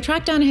 so I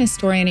tracked down a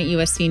historian at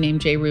USC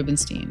named Jay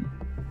Rubenstein.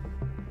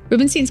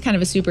 Rubenstein's kind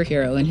of a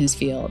superhero in his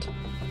field.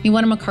 He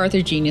won a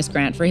MacArthur Genius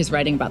Grant for his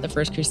writing about the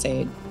First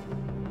Crusade.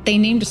 They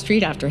named a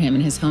street after him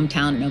in his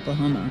hometown in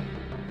Oklahoma.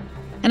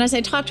 And as I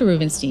talked to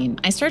Rubenstein,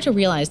 I started to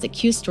realize that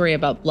Q's story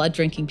about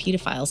blood-drinking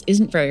pedophiles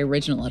isn't very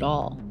original at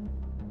all.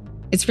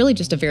 It's really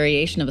just a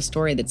variation of a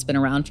story that's been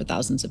around for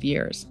thousands of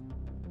years.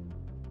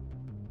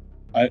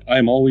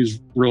 I'm always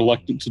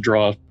reluctant to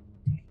draw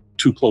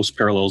too close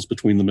parallels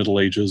between the Middle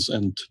Ages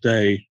and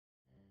today.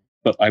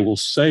 But I will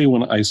say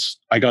when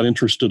I got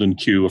interested in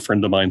Q, a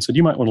friend of mine said,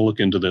 you might want to look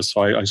into this.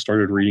 So I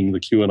started reading the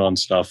QAnon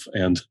stuff,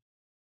 and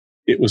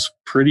it was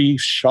pretty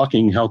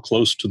shocking how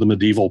close to the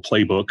medieval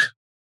playbook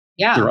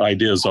their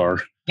ideas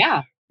are.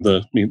 Yeah.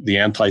 The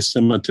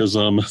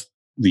anti-Semitism,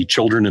 the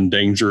children in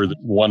danger.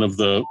 One of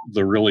the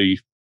really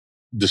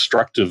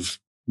destructive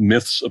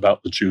myths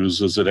about the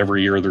Jews is that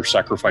every year they're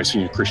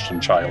sacrificing a Christian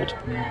child. The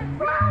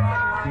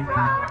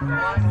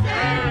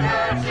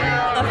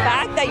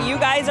fact that you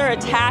guys are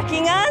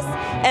attacking us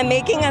and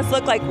making us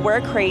look like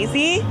we're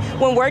crazy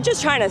when we're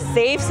just trying to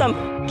save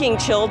some fucking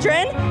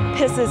children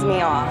pisses me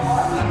off.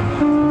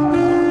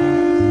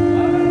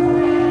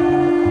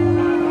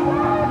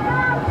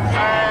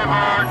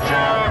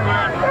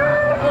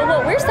 Well,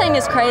 what we're saying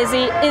is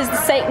crazy is the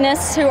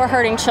Satanists who are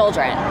hurting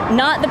children,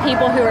 not the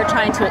people who are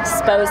trying to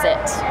expose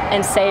it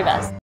and save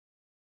us.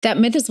 That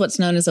myth is what's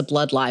known as a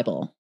blood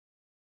libel.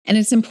 And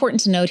it's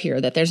important to note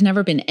here that there's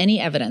never been any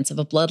evidence of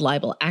a blood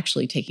libel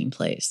actually taking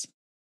place.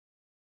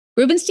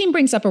 Rubenstein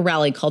brings up a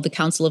rally called the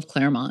Council of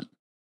Clermont.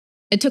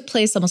 It took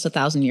place almost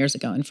 1,000 years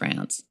ago in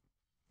France.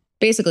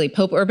 Basically,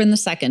 Pope Urban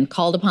II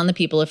called upon the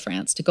people of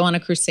France to go on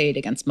a crusade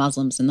against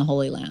Muslims in the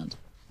Holy Land.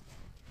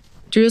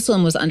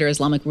 Jerusalem was under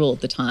Islamic rule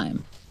at the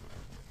time.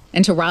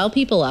 And to rile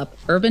people up,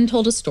 Urban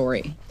told a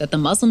story that the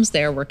Muslims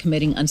there were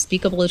committing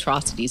unspeakable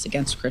atrocities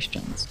against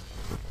Christians.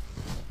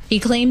 He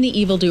claimed the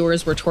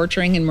evildoers were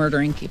torturing and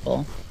murdering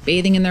people,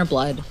 bathing in their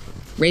blood,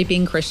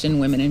 raping Christian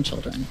women and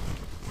children.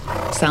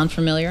 Sound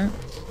familiar?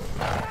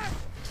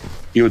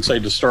 You would say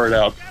to start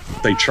out,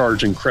 they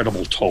charge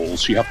incredible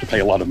tolls. You have to pay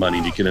a lot of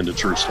money to get into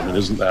Jerusalem. It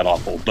isn't that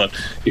awful. But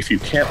if you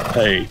can't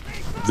pay,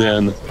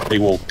 then they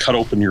will cut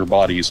open your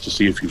bodies to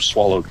see if you've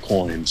swallowed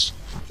coins.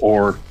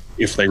 Or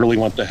if they really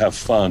want to have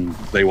fun,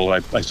 they will,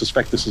 I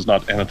suspect this is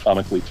not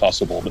anatomically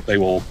possible, but they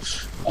will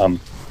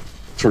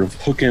sort of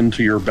hook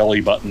into your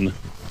belly button,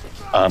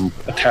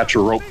 attach a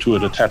rope to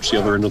it, attach the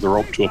other end of the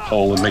rope to a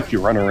pole, and make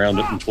you run around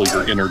it until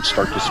your innards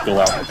start to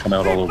spill out and come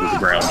out all over the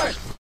ground.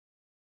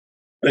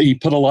 He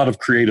put a lot of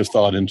creative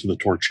thought into the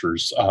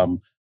tortures.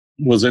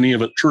 Was any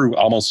of it true?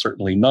 Almost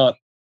certainly not.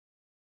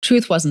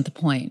 Truth wasn't the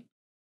point.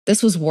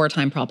 This was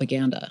wartime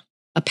propaganda,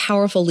 a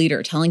powerful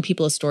leader telling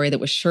people a story that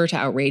was sure to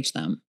outrage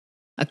them,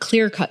 a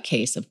clear-cut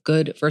case of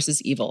good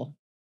versus evil,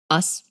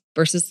 us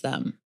versus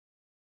them.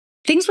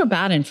 Things were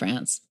bad in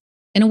France,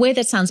 in a way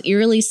that sounds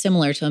eerily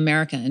similar to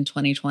America in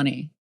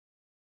 2020.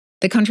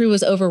 The country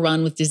was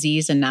overrun with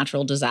disease and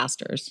natural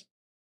disasters.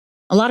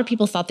 A lot of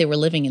people thought they were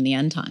living in the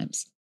end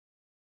times.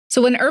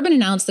 So when Urban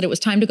announced that it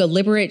was time to go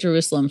liberate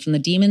Jerusalem from the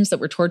demons that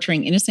were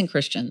torturing innocent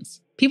Christians,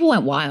 people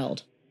went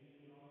wild.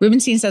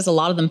 Rubenstein says a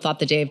lot of them thought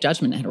the day of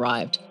judgment had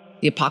arrived.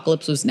 The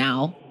apocalypse was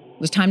now. It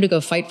was time to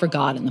go fight for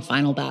God in the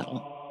final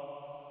battle.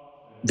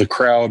 The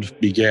crowd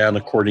began,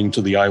 according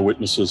to the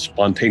eyewitnesses,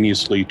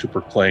 spontaneously to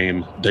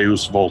proclaim,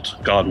 Deus vult,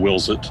 God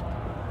wills it.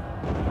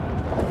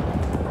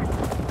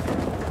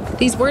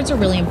 These words are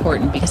really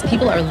important because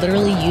people are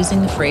literally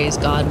using the phrase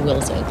God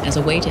wills it as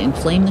a way to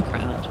inflame the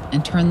crowd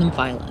and turn them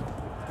violent.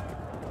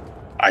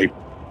 I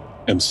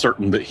am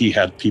certain that he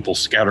had people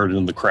scattered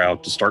in the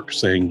crowd to start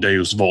saying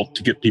Deus vult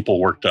to get people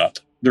worked up.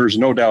 There's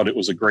no doubt it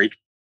was a great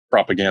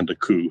propaganda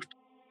coup.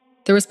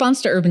 The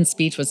response to Urban's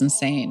speech was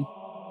insane.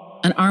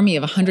 An army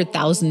of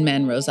 100,000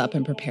 men rose up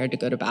and prepared to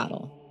go to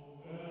battle.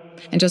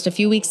 And just a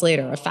few weeks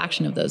later, a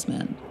faction of those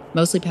men,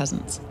 mostly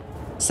peasants,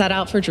 set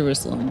out for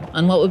Jerusalem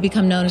on what would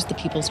become known as the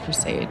People's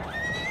Crusade.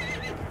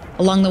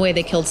 Along the way,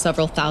 they killed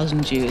several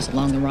thousand Jews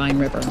along the Rhine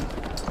River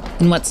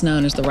in what's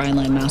known as the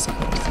Rhineland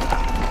Massacres.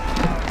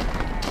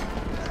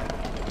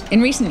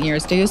 In recent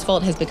years, Deus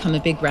vult has become a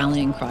big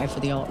rallying cry for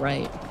the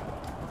alt-right.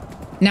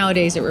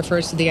 Nowadays, it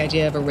refers to the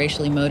idea of a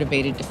racially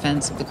motivated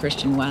defense of the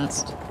Christian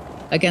West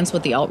against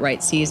what the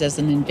alt-right sees as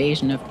an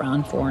invasion of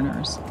brown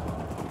foreigners.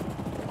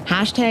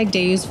 Hashtag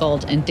Deus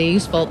vult and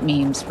Deus vult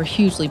memes were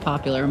hugely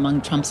popular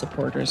among Trump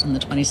supporters in the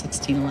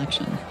 2016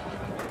 election.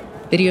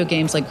 Video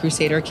games like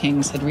Crusader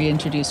Kings had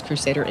reintroduced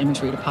Crusader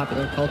imagery to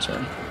popular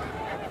culture,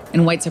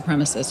 and white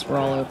supremacists were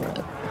all over it.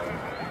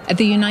 At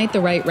the Unite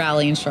the Right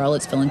rally in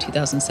Charlottesville in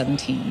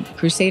 2017,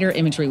 Crusader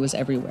imagery was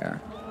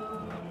everywhere.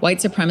 White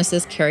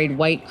supremacists carried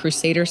white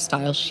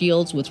Crusader-style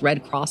shields with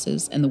red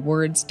crosses and the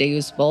words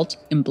Deus vult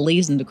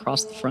emblazoned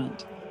across the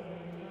front.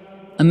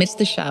 Amidst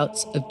the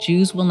shouts of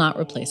Jews will not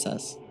replace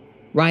us,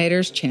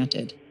 rioters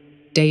chanted,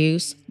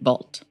 Deus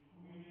vult.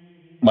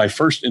 My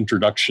first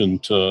introduction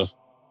to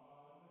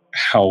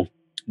how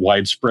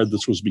widespread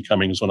this was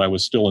becoming is when I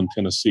was still in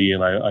Tennessee,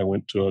 and I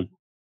went to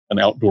an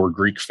outdoor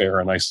Greek fair,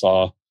 and I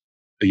saw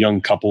a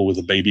young couple with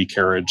a baby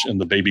carriage, and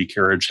the baby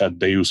carriage had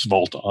Deus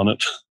vult on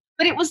it.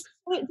 But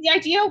the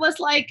idea was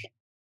like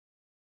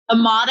a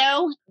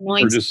motto.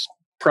 Or just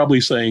probably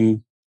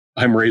saying,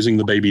 I'm raising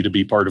the baby to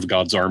be part of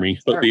God's army.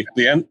 But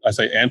I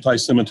say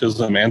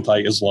anti-Semitism,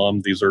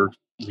 anti-Islam, these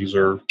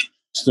are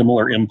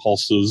similar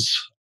impulses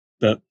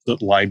that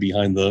lie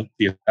behind the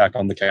attack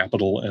on the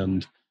Capitol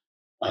and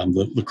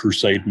the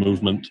Crusade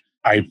movement.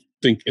 I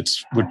think it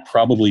would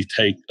probably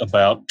take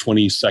about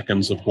 20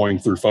 seconds of going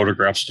through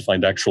photographs to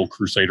find actual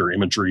Crusader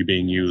imagery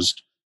being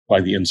used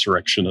by the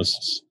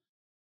insurrectionists.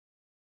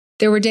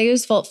 There were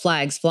Deus vult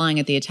flags flying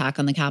at the attack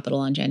on the Capitol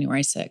on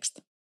January 6th.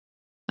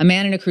 A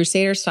man in a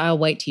Crusader-style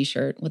white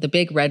t-shirt with a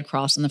big red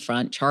cross on the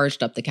front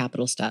charged up the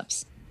Capitol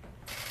steps.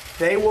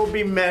 They will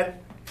be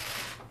met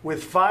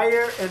with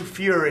fire and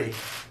fury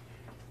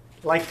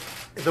like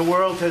the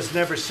world has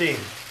never seen.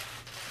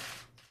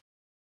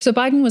 So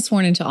Biden was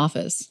sworn into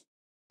office.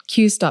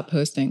 Q stopped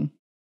posting.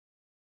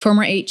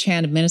 Former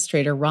 8chan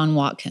administrator Ron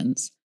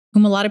Watkins,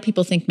 whom a lot of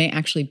people think may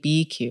actually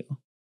be Q,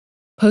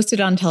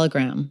 posted on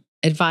Telegram,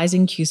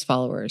 advising Q's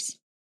followers,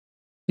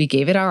 "We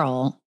gave it our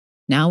all.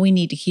 Now we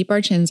need to keep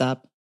our chins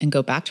up and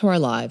go back to our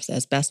lives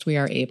as best we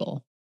are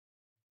able."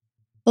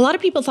 A lot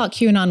of people thought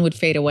QAnon would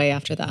fade away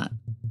after that.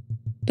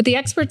 But the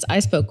experts I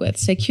spoke with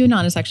say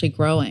QAnon is actually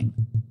growing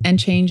and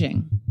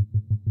changing.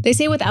 They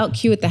say without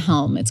Q at the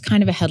helm, it's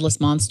kind of a headless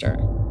monster,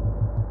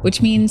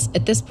 which means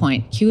at this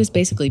point, Q is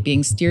basically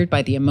being steered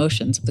by the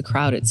emotions of the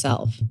crowd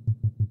itself.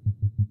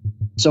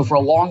 So for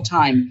a long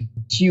time,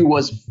 Q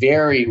was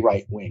very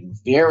right-wing,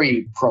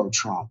 very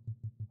pro-Trump.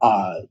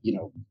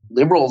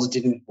 Liberals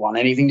didn't want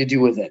anything to do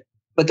with it.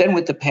 But then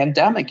with the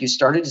pandemic, you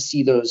started to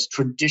see those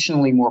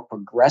traditionally more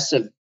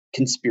progressive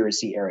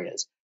conspiracy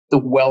areas, the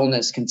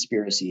wellness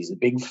conspiracies, the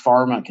big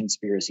pharma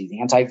conspiracy,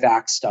 the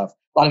anti-vax stuff,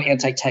 a lot of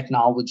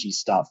anti-technology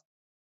stuff.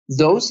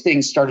 Those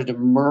things started to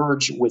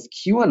merge with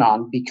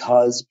QAnon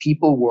because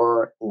people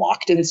were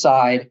locked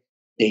inside.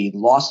 They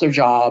lost their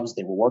jobs.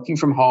 They were working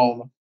from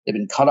home. They've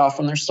been cut off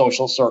from their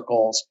social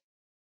circles.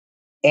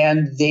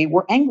 And they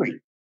were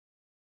angry.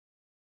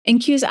 In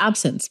Q's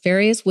absence,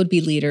 various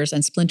would-be leaders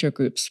and splinter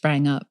groups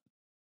sprang up.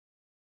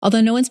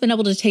 Although no one's been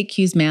able to take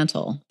Q's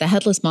mantle, the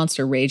headless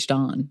monster raged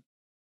on,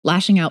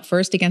 lashing out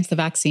first against the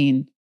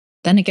vaccine,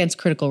 then against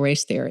critical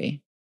race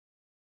theory,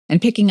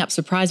 and picking up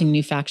surprising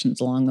new factions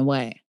along the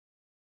way.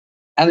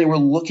 And they were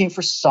looking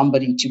for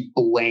somebody to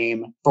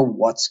blame for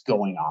what's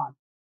going on.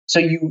 So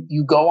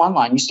you go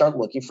online, you start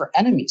looking for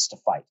enemies to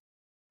fight.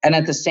 And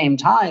at the same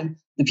time,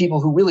 the people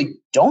who really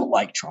don't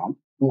like Trump,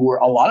 a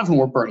lot of whom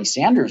were Bernie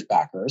Sanders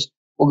backers,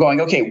 were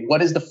going, okay,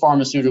 what is the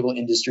pharmaceutical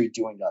industry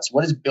doing to us?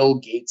 What is Bill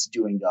Gates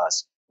doing to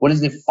us? What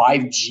is the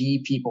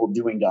 5G people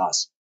doing to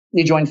us?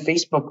 They joined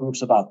Facebook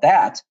groups about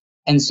that.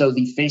 And so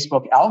the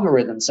Facebook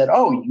algorithm said,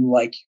 oh, you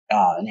like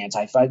an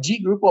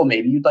anti-5G group? Well,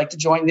 maybe you'd like to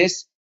join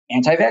this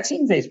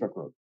anti-vaccine Facebook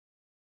group.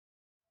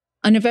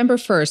 On November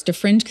 1st, a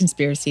fringe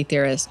conspiracy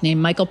theorist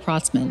named Michael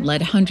Protzman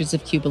led hundreds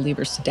of Q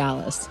believers to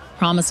Dallas,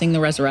 promising the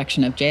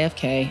resurrection of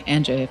JFK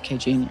and JFK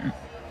Jr.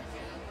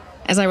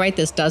 As I write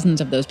this, dozens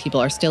of those people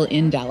are still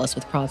in Dallas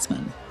with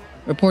Protzman,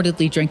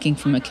 reportedly drinking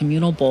from a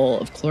communal bowl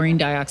of chlorine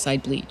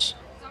dioxide bleach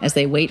as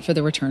they wait for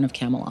the return of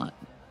Camelot.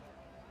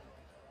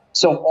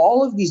 So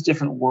all of these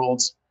different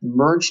worlds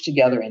merged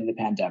together in the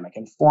pandemic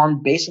and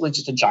formed basically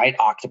just a giant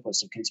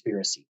octopus of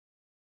conspiracy.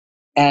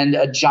 And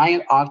a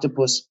giant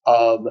octopus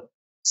of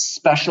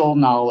special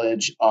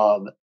knowledge,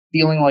 of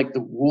feeling like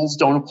the rules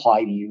don't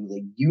apply to you,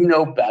 like you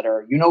know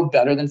better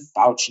than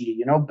Fauci,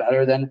 you know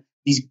better than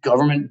these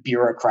government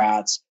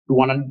bureaucrats who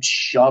want to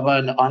shove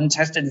an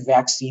untested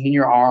vaccine in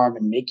your arm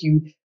and make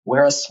you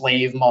wear a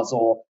slave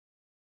muzzle.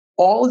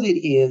 All of it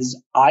is,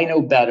 I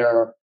know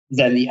better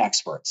than the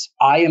experts.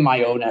 I am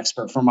my own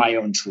expert for my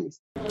own truth.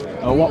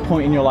 At what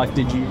point in your life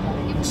did you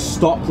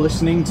stop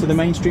listening to the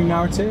mainstream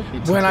narrative?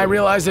 When I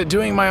realized that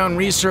doing my own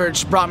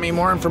research brought me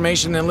more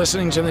information than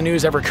listening to the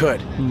news ever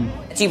could.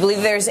 Do you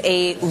believe there's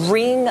a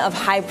ring of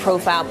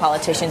high-profile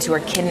politicians who are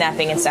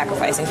kidnapping and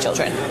sacrificing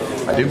children?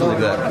 I do believe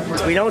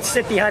that. We don't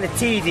sit behind a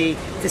TV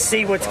to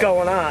see what's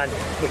going on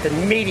with the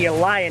media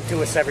lying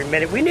to us every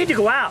minute. We need to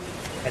go out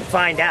and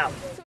find out.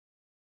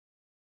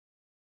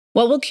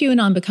 What will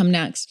QAnon become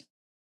next?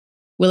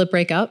 Will it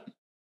break up?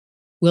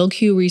 Will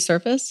Q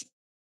resurface?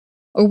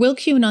 Or will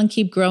QAnon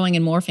keep growing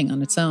and morphing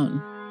on its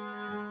own?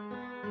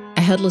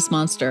 A headless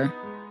monster,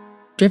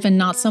 driven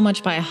not so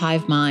much by a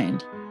hive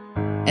mind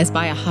as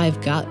by a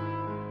hive gut.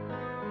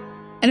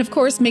 And of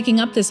course, making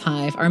up this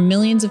hive are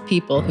millions of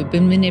people who've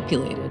been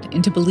manipulated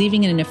into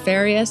believing in a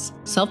nefarious,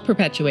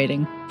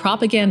 self-perpetuating,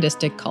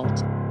 propagandistic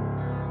cult.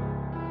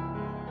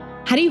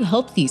 How do you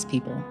help these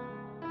people?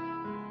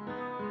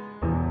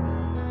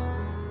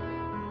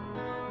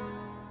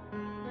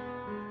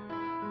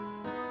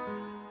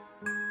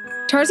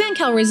 Tarzan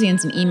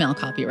Kalrizian's an email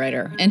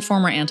copywriter and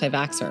former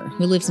anti-vaxxer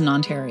who lives in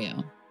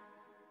Ontario.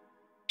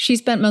 She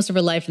spent most of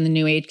her life in the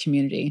New Age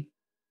community.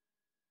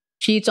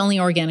 She eats only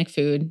organic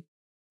food.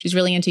 She's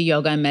really into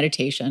yoga and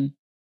meditation,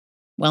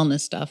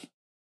 wellness stuff.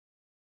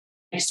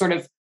 I sort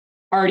of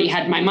already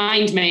had my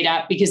mind made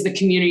up because the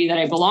community that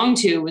I belonged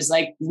to was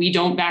like, we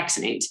don't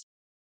vaccinate.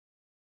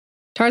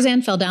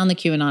 Tarzan fell down the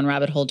QAnon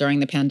rabbit hole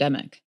during the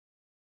pandemic,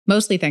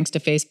 mostly thanks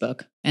to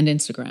Facebook and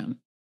Instagram.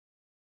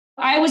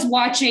 I was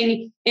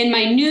watching in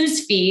my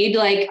news feed,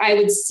 like I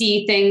would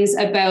see things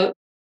about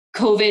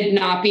COVID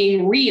not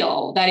being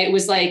real, that it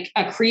was like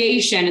a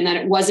creation and that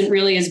it wasn't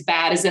really as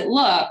bad as it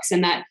looks,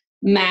 and that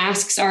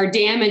masks are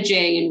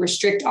damaging and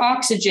restrict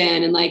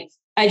oxygen. And like,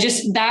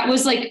 that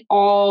was like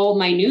all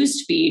my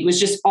news feed was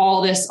just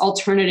all this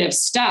alternative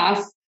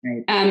stuff,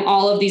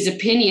 all of these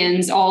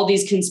opinions, all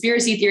these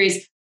conspiracy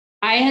theories.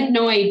 I had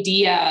no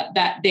idea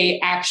that they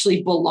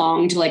actually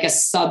belonged to like a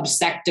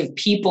subsect of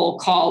people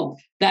called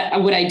that I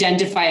would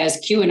identify as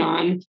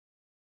QAnon.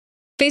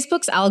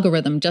 Facebook's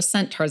algorithm just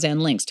sent Tarzan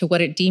links to what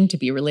it deemed to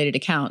be related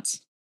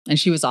accounts, and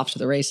she was off to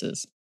the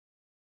races.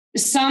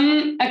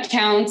 Some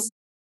accounts,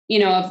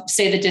 of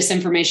say the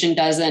Disinformation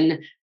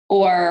Dozen,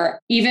 or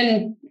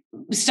even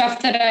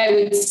stuff that I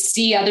would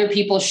see other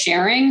people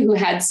sharing who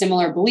had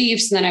similar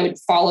beliefs, and then I would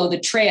follow the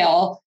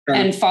trail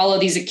and follow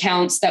these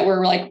accounts that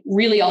were like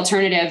really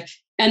alternative,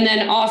 and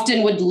then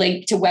often would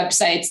link to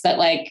websites that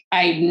like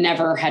I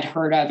never had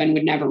heard of and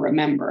would never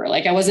remember.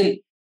 Like I wasn't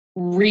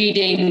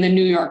reading the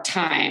New York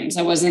Times.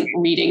 I wasn't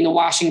reading the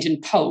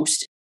Washington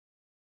Post.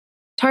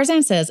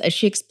 Tarzan says as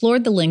she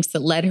explored the links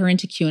that led her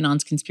into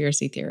QAnon's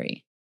conspiracy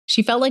theory,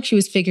 she felt like she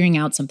was figuring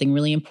out something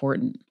really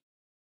important,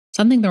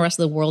 something the rest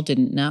of the world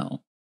didn't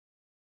know.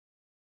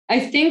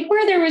 I think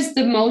where there was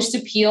the most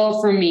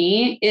appeal for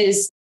me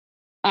is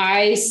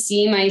I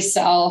see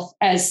myself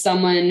as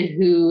someone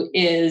who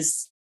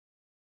is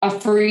a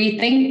free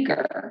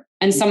thinker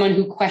and someone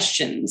who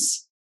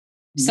questions,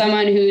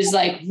 someone who's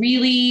like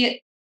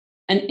really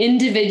an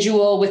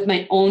individual with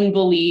my own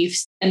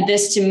beliefs. And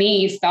this to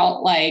me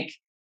felt like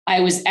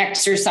I was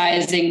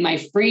exercising my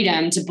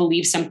freedom to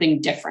believe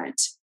something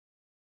different.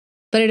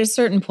 But at a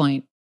certain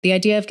point, the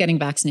idea of getting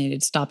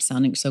vaccinated stopped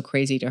sounding so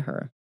crazy to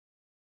her.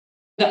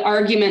 The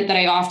argument that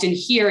I often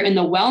hear in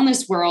the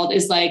wellness world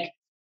is like,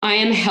 I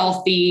am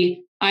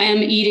healthy, I am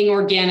eating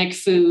organic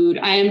food,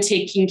 I am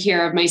taking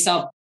care of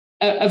myself,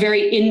 a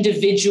very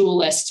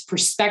individualist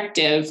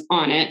perspective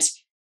on it.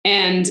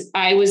 And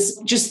I was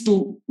just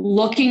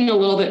looking a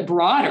little bit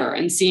broader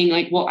and seeing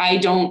like, well, I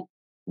don't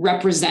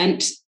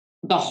represent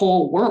the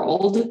whole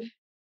world.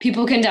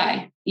 People can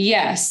die.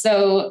 Yes.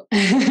 So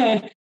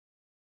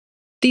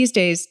these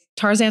days,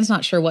 Tarzan's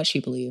not sure what she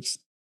believes.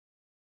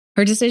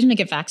 Her decision to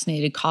get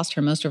vaccinated cost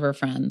her most of her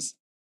friends,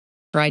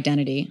 her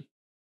identity,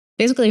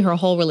 basically her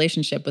whole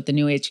relationship with the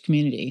New Age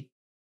community.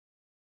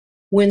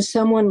 When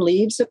someone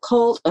leaves a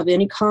cult of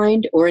any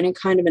kind or any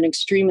kind of an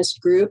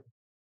extremist group,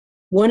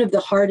 one of the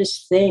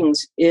hardest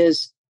things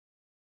is,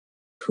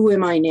 who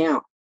am I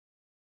now?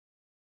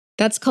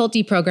 That's cult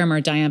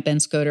deprogrammer Diane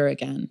Ben-Scoter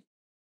again.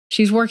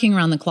 She's working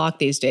around the clock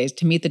these days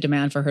to meet the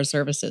demand for her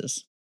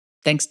services,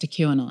 thanks to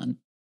QAnon.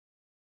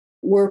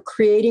 We're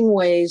creating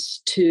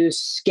ways to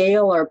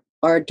scale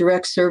our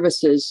direct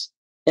services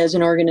as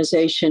an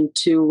organization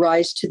to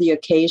rise to the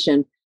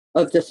occasion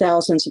of the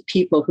thousands of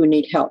people who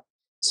need help.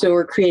 So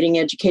we're creating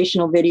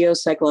educational videos,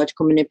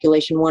 psychological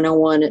manipulation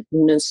 101,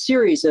 and a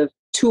series of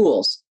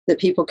tools that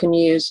people can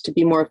use to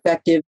be more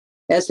effective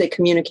as they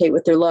communicate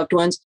with their loved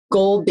ones.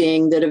 Goal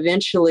being that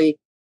eventually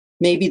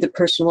maybe the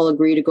person will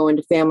agree to go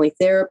into family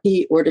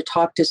therapy or to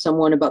talk to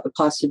someone about the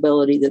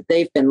possibility that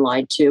they've been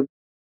lied to.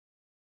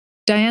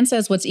 Diane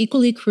says what's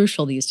equally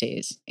crucial these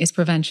days is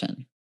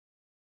prevention.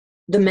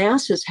 The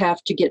masses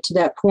have to get to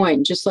that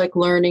point, just like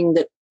learning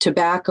that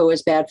tobacco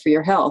is bad for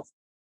your health,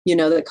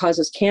 that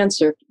causes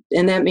cancer.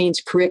 And that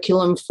means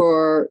curriculum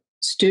for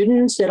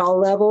students at all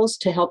levels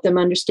to help them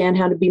understand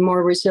how to be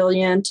more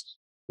resilient,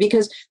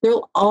 because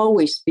there'll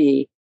always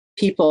be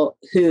people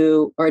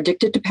who are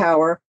addicted to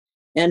power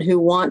and who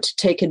want to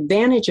take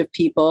advantage of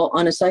people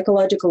on a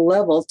psychological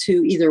level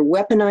to either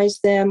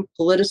weaponize them,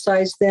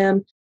 politicize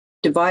them,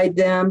 divide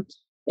them,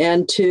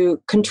 and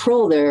to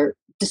control their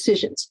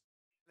decisions.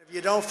 If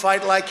you don't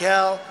fight like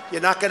hell,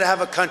 you're not going to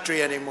have a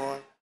country anymore.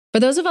 For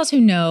those of us who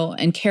know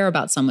and care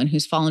about someone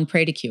who's fallen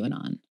prey to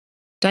QAnon,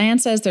 Diane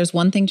says there's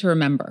one thing to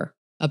remember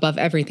above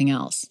everything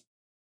else.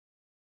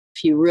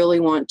 If you really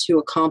want to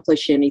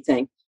accomplish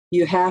anything,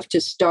 you have to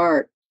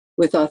start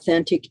with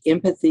authentic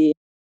empathy.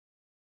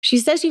 She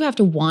says you have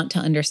to want to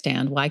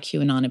understand why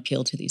QAnon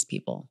appealed to these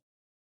people,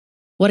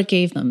 what it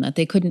gave them that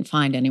they couldn't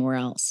find anywhere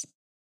else.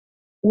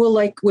 Well,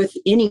 like with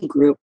any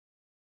group,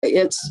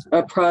 it's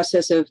a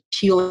process of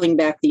peeling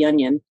back the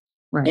onion.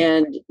 Right.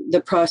 And the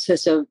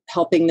process of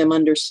helping them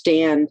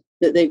understand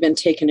that they've been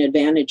taken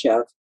advantage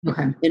of.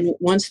 Okay. And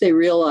once they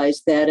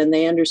realize that and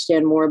they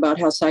understand more about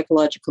how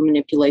psychological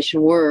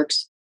manipulation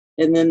works,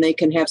 and then they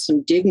can have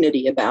some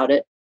dignity about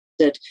it,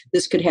 that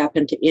this could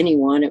happen to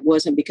anyone. It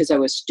wasn't because I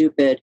was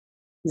stupid.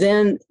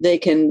 Then they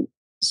can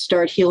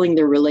start healing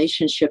their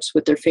relationships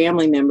with their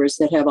family members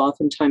that have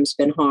oftentimes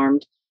been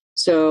harmed.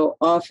 So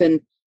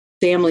often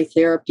family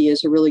therapy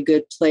is a really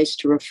good place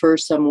to refer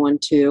someone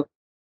to,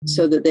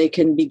 so that they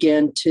can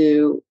begin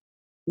to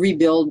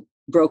rebuild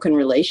broken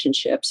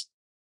relationships.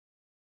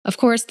 Of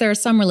course, there are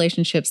some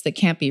relationships that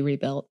can't be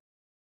rebuilt.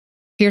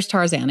 Here's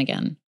Tarzan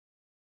again.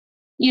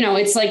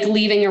 It's like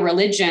leaving a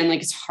religion.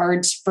 Like, it's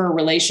hard for a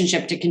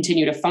relationship to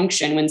continue to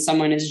function when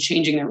someone is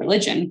changing their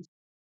religion.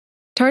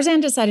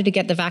 Tarzan decided to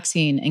get the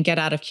vaccine and get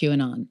out of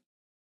QAnon.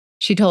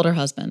 She told her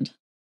husband.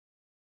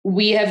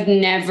 We have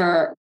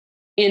never,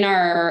 in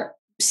our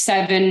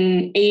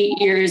 7-8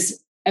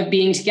 years of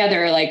being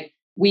together,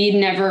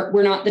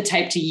 we're not the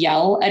type to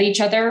yell at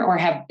each other or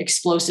have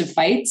explosive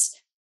fights.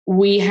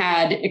 We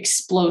had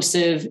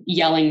explosive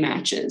yelling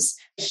matches.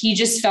 He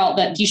just felt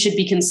that he should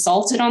be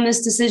consulted on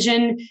this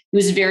decision. He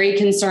was very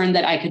concerned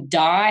that I could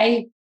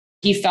die.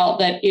 He felt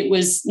that it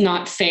was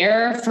not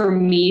fair for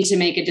me to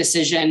make a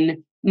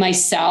decision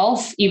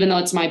myself, even though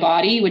it's my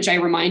body, which I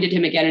reminded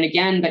him again and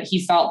again. But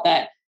he felt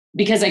that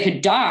because I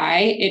could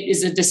die, it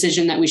is a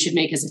decision that we should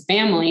make as a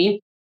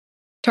family.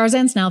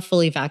 Tarzan's now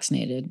fully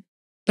vaccinated,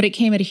 but it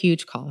came at a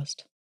huge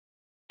cost.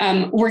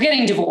 We're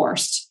getting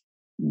divorced.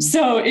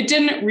 So it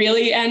didn't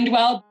really end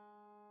well.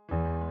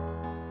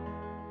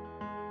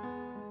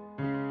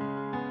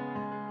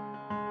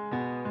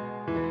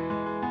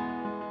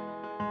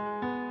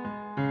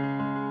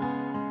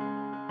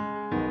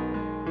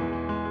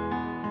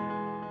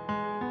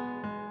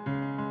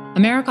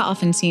 America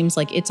often seems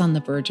like it's on the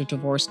verge of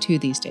divorce too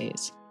these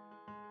days.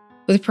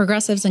 With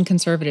progressives and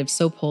conservatives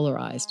so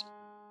polarized,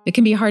 it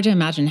can be hard to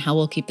imagine how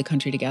we'll keep the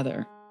country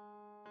together.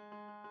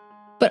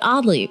 But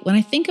oddly, when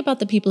I think about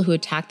the people who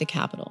attacked the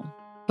Capitol,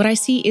 what I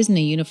see isn't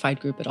a unified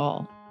group at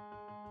all.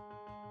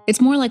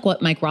 It's more like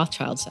what Mike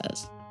Rothschild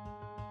says,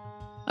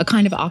 a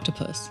kind of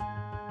octopus.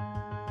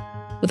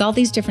 With all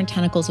these different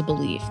tentacles of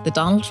belief that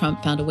Donald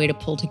Trump found a way to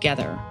pull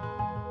together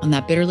on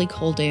that bitterly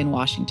cold day in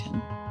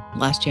Washington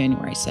last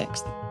January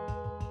 6th.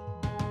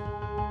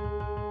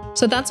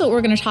 So that's what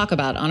we're going to talk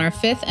about on our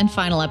 5th and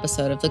final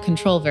episode of The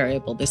Control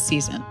Variable this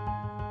season,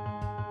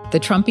 the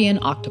Trumpian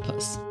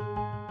octopus.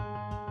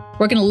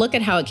 We're going to look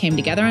at how it came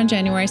together on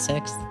January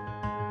 6th.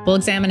 We'll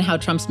examine how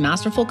Trump's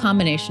masterful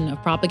combination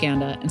of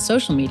propaganda and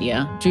social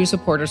media drew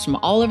supporters from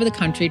all over the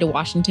country to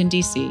Washington,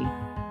 D.C.,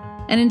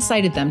 and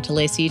incited them to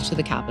lay siege to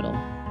the Capitol.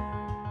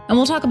 And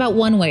we'll talk about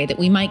one way that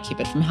we might keep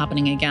it from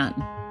happening again.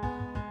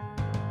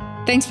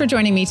 Thanks for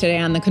joining me today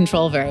on The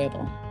Control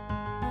Variable.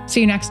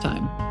 See you next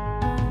time.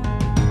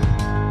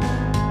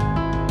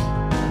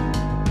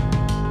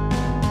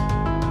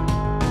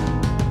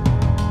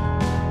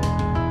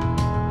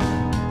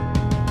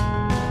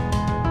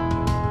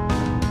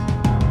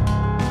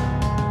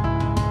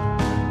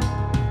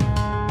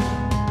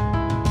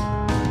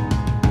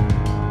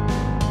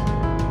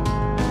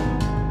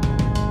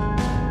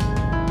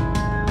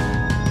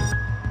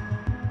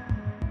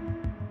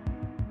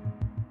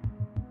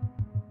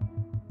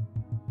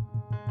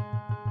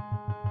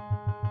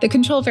 The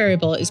Control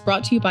Variable is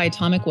brought to you by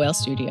Atomic Whale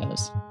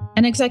Studios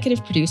and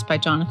executive produced by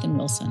Jonathan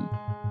Wilson.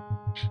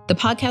 The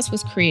podcast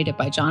was created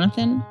by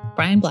Jonathan,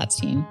 Brian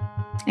Blatstein,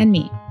 and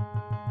me.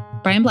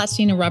 Brian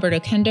Blatstein and Robert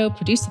Okendo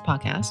produced the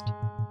podcast.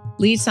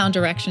 Lead sound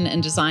direction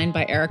and design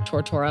by Eric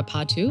Tortora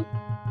Patu.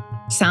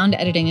 Sound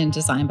editing and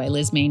design by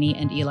Liz Maney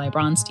and Eli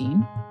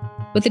Bronstein,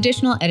 with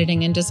additional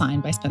editing and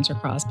design by Spencer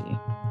Crosby.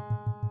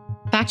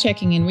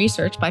 Fact-checking and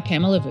research by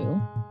Pamela Vu,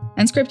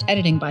 and script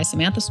editing by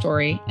Samantha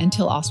Story and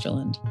Till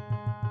Osterland.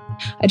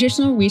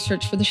 Additional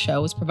research for the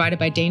show was provided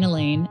by Dana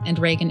Lane and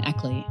Reagan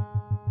Eckley.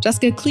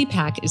 Jessica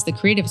Klepak is the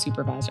creative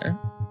supervisor,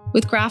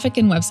 with graphic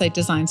and website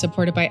design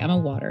supported by Emma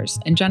Waters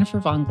and Jennifer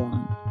Von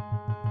Glahn.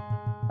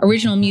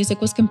 Original music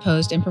was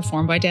composed and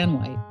performed by Dan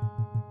White.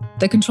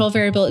 The Control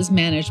Variable is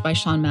managed by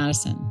Sean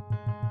Madison.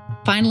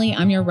 Finally,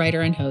 I'm your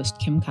writer and host,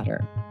 Kim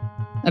Cutter.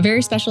 A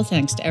very special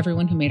thanks to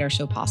everyone who made our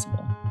show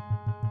possible.